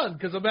get it done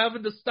because I'm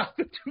having to stop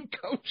and do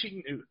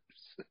coaching news.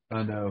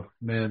 I know,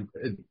 man.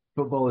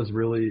 Football is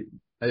really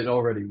 – it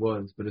already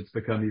was, but it's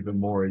become even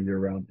more a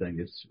year-round thing.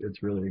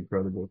 It's really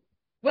incredible.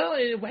 Well,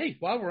 wait,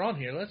 while we're on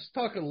here, let's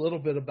talk a little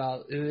bit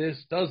about –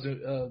 this does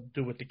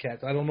do with the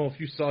Cats. I don't know if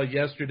you saw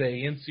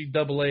yesterday,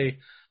 NCAA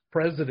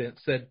president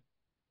said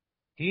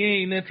he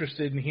ain't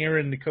interested in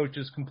hearing the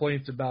coaches'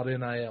 complaints about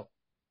NIL.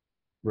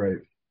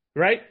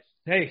 Right?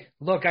 Hey,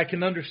 look, I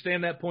can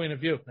understand that point of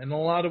view. In a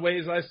lot of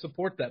ways, I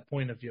support that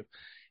point of view.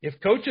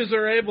 If coaches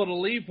are able to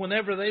leave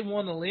whenever they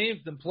want to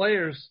leave, then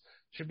players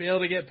should be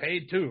able to get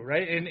paid too,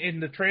 right? In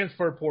the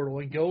transfer portal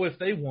and go if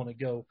they want to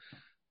go.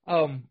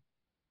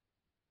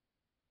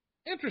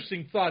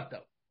 Interesting thought,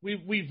 though.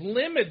 We've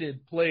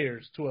limited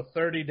players to a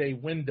 30-day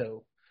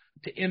window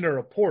to enter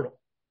a portal.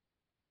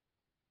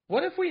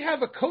 What if we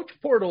have a coach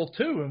portal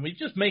too, and we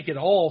just make it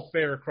all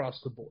fair across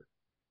the board?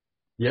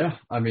 Yeah,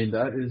 I mean,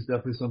 that is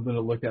definitely something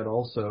to look at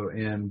also.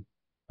 And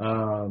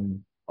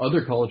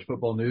other college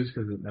football news,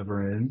 because it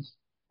never ends,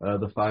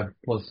 the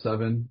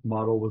 5+7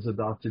 model was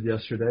adopted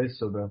yesterday.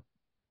 So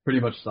pretty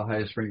much the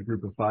highest ranked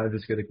group of 5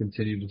 is going to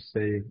continue to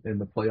stay in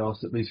the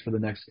playoffs, at least for the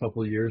next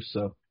couple of years.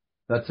 So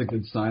that's a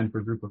good sign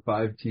for group of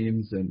 5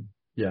 teams. And,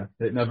 yeah,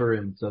 it never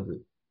ends, does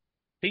it?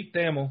 Pete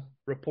Thamel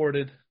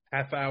reported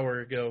half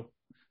hour ago,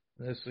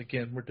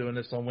 we're doing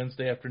this on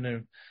Wednesday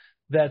afternoon,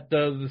 that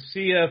the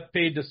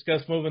CFP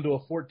discussed moving to a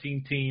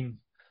 14-team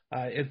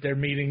at their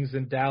meetings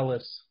in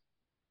Dallas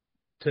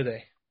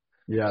today.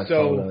 Yeah, I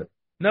saw that.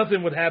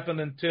 Nothing would happen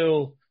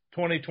until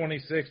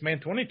 2026. Man,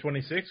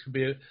 2026 could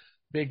be a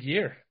big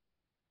year.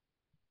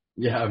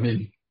 Yeah, I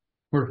mean,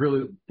 we're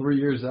really 3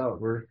 years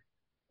out. We're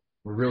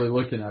really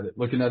looking at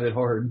it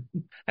hard.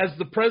 Has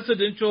the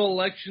presidential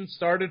election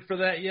started for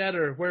that yet,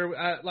 or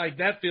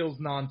that feels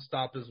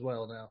nonstop as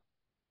well now?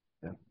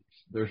 Yeah,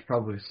 there's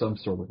probably some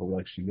sort of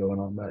election going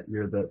on that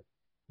year that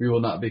we will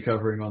not be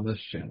covering on this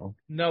channel.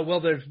 No,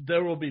 well,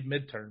 there will be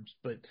midterms,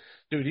 but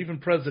dude, even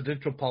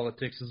presidential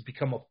politics has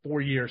become a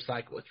 4-year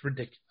cycle. It's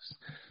ridiculous.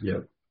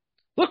 Yep.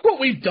 Look what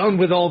we've done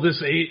with all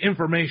this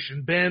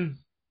information, Ben.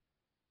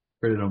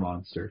 Created a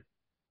monster.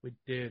 We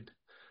did,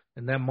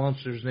 and that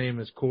monster's name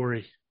is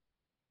Corey.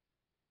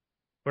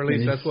 Or at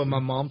least that's what my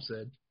mom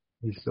said.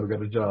 He's still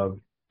got a job.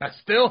 I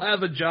still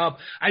have a job.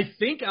 I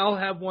think I'll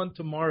have one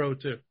tomorrow,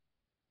 too.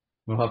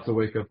 We'll have to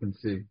wake up and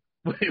see.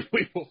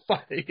 We will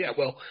find. Yeah,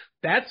 well,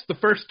 that's the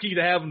first key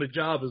to having a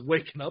job is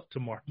waking up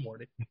tomorrow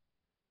morning.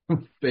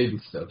 Baby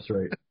steps,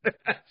 right?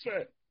 That's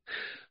right.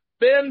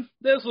 Ben,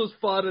 this was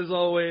fun as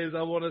always.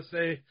 I want to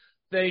say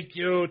thank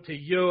you to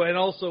you. And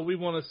also we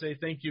want to say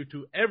thank you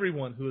to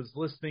everyone who is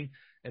listening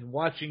and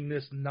watching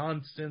this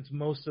nonsense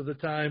most of the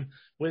time.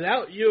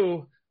 Without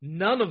you,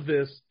 none of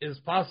this is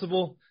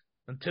possible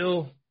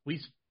until we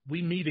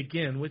meet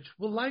again, which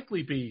will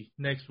likely be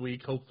next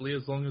week, hopefully,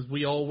 as long as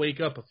we all wake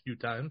up a few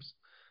times.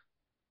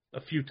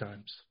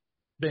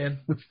 Ben,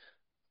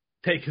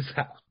 take us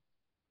out.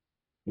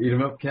 Eat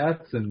 'em up,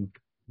 Cats, and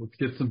let's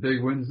get some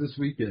big wins this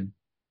weekend.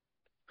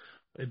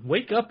 And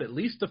wake up at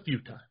least a few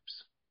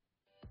times.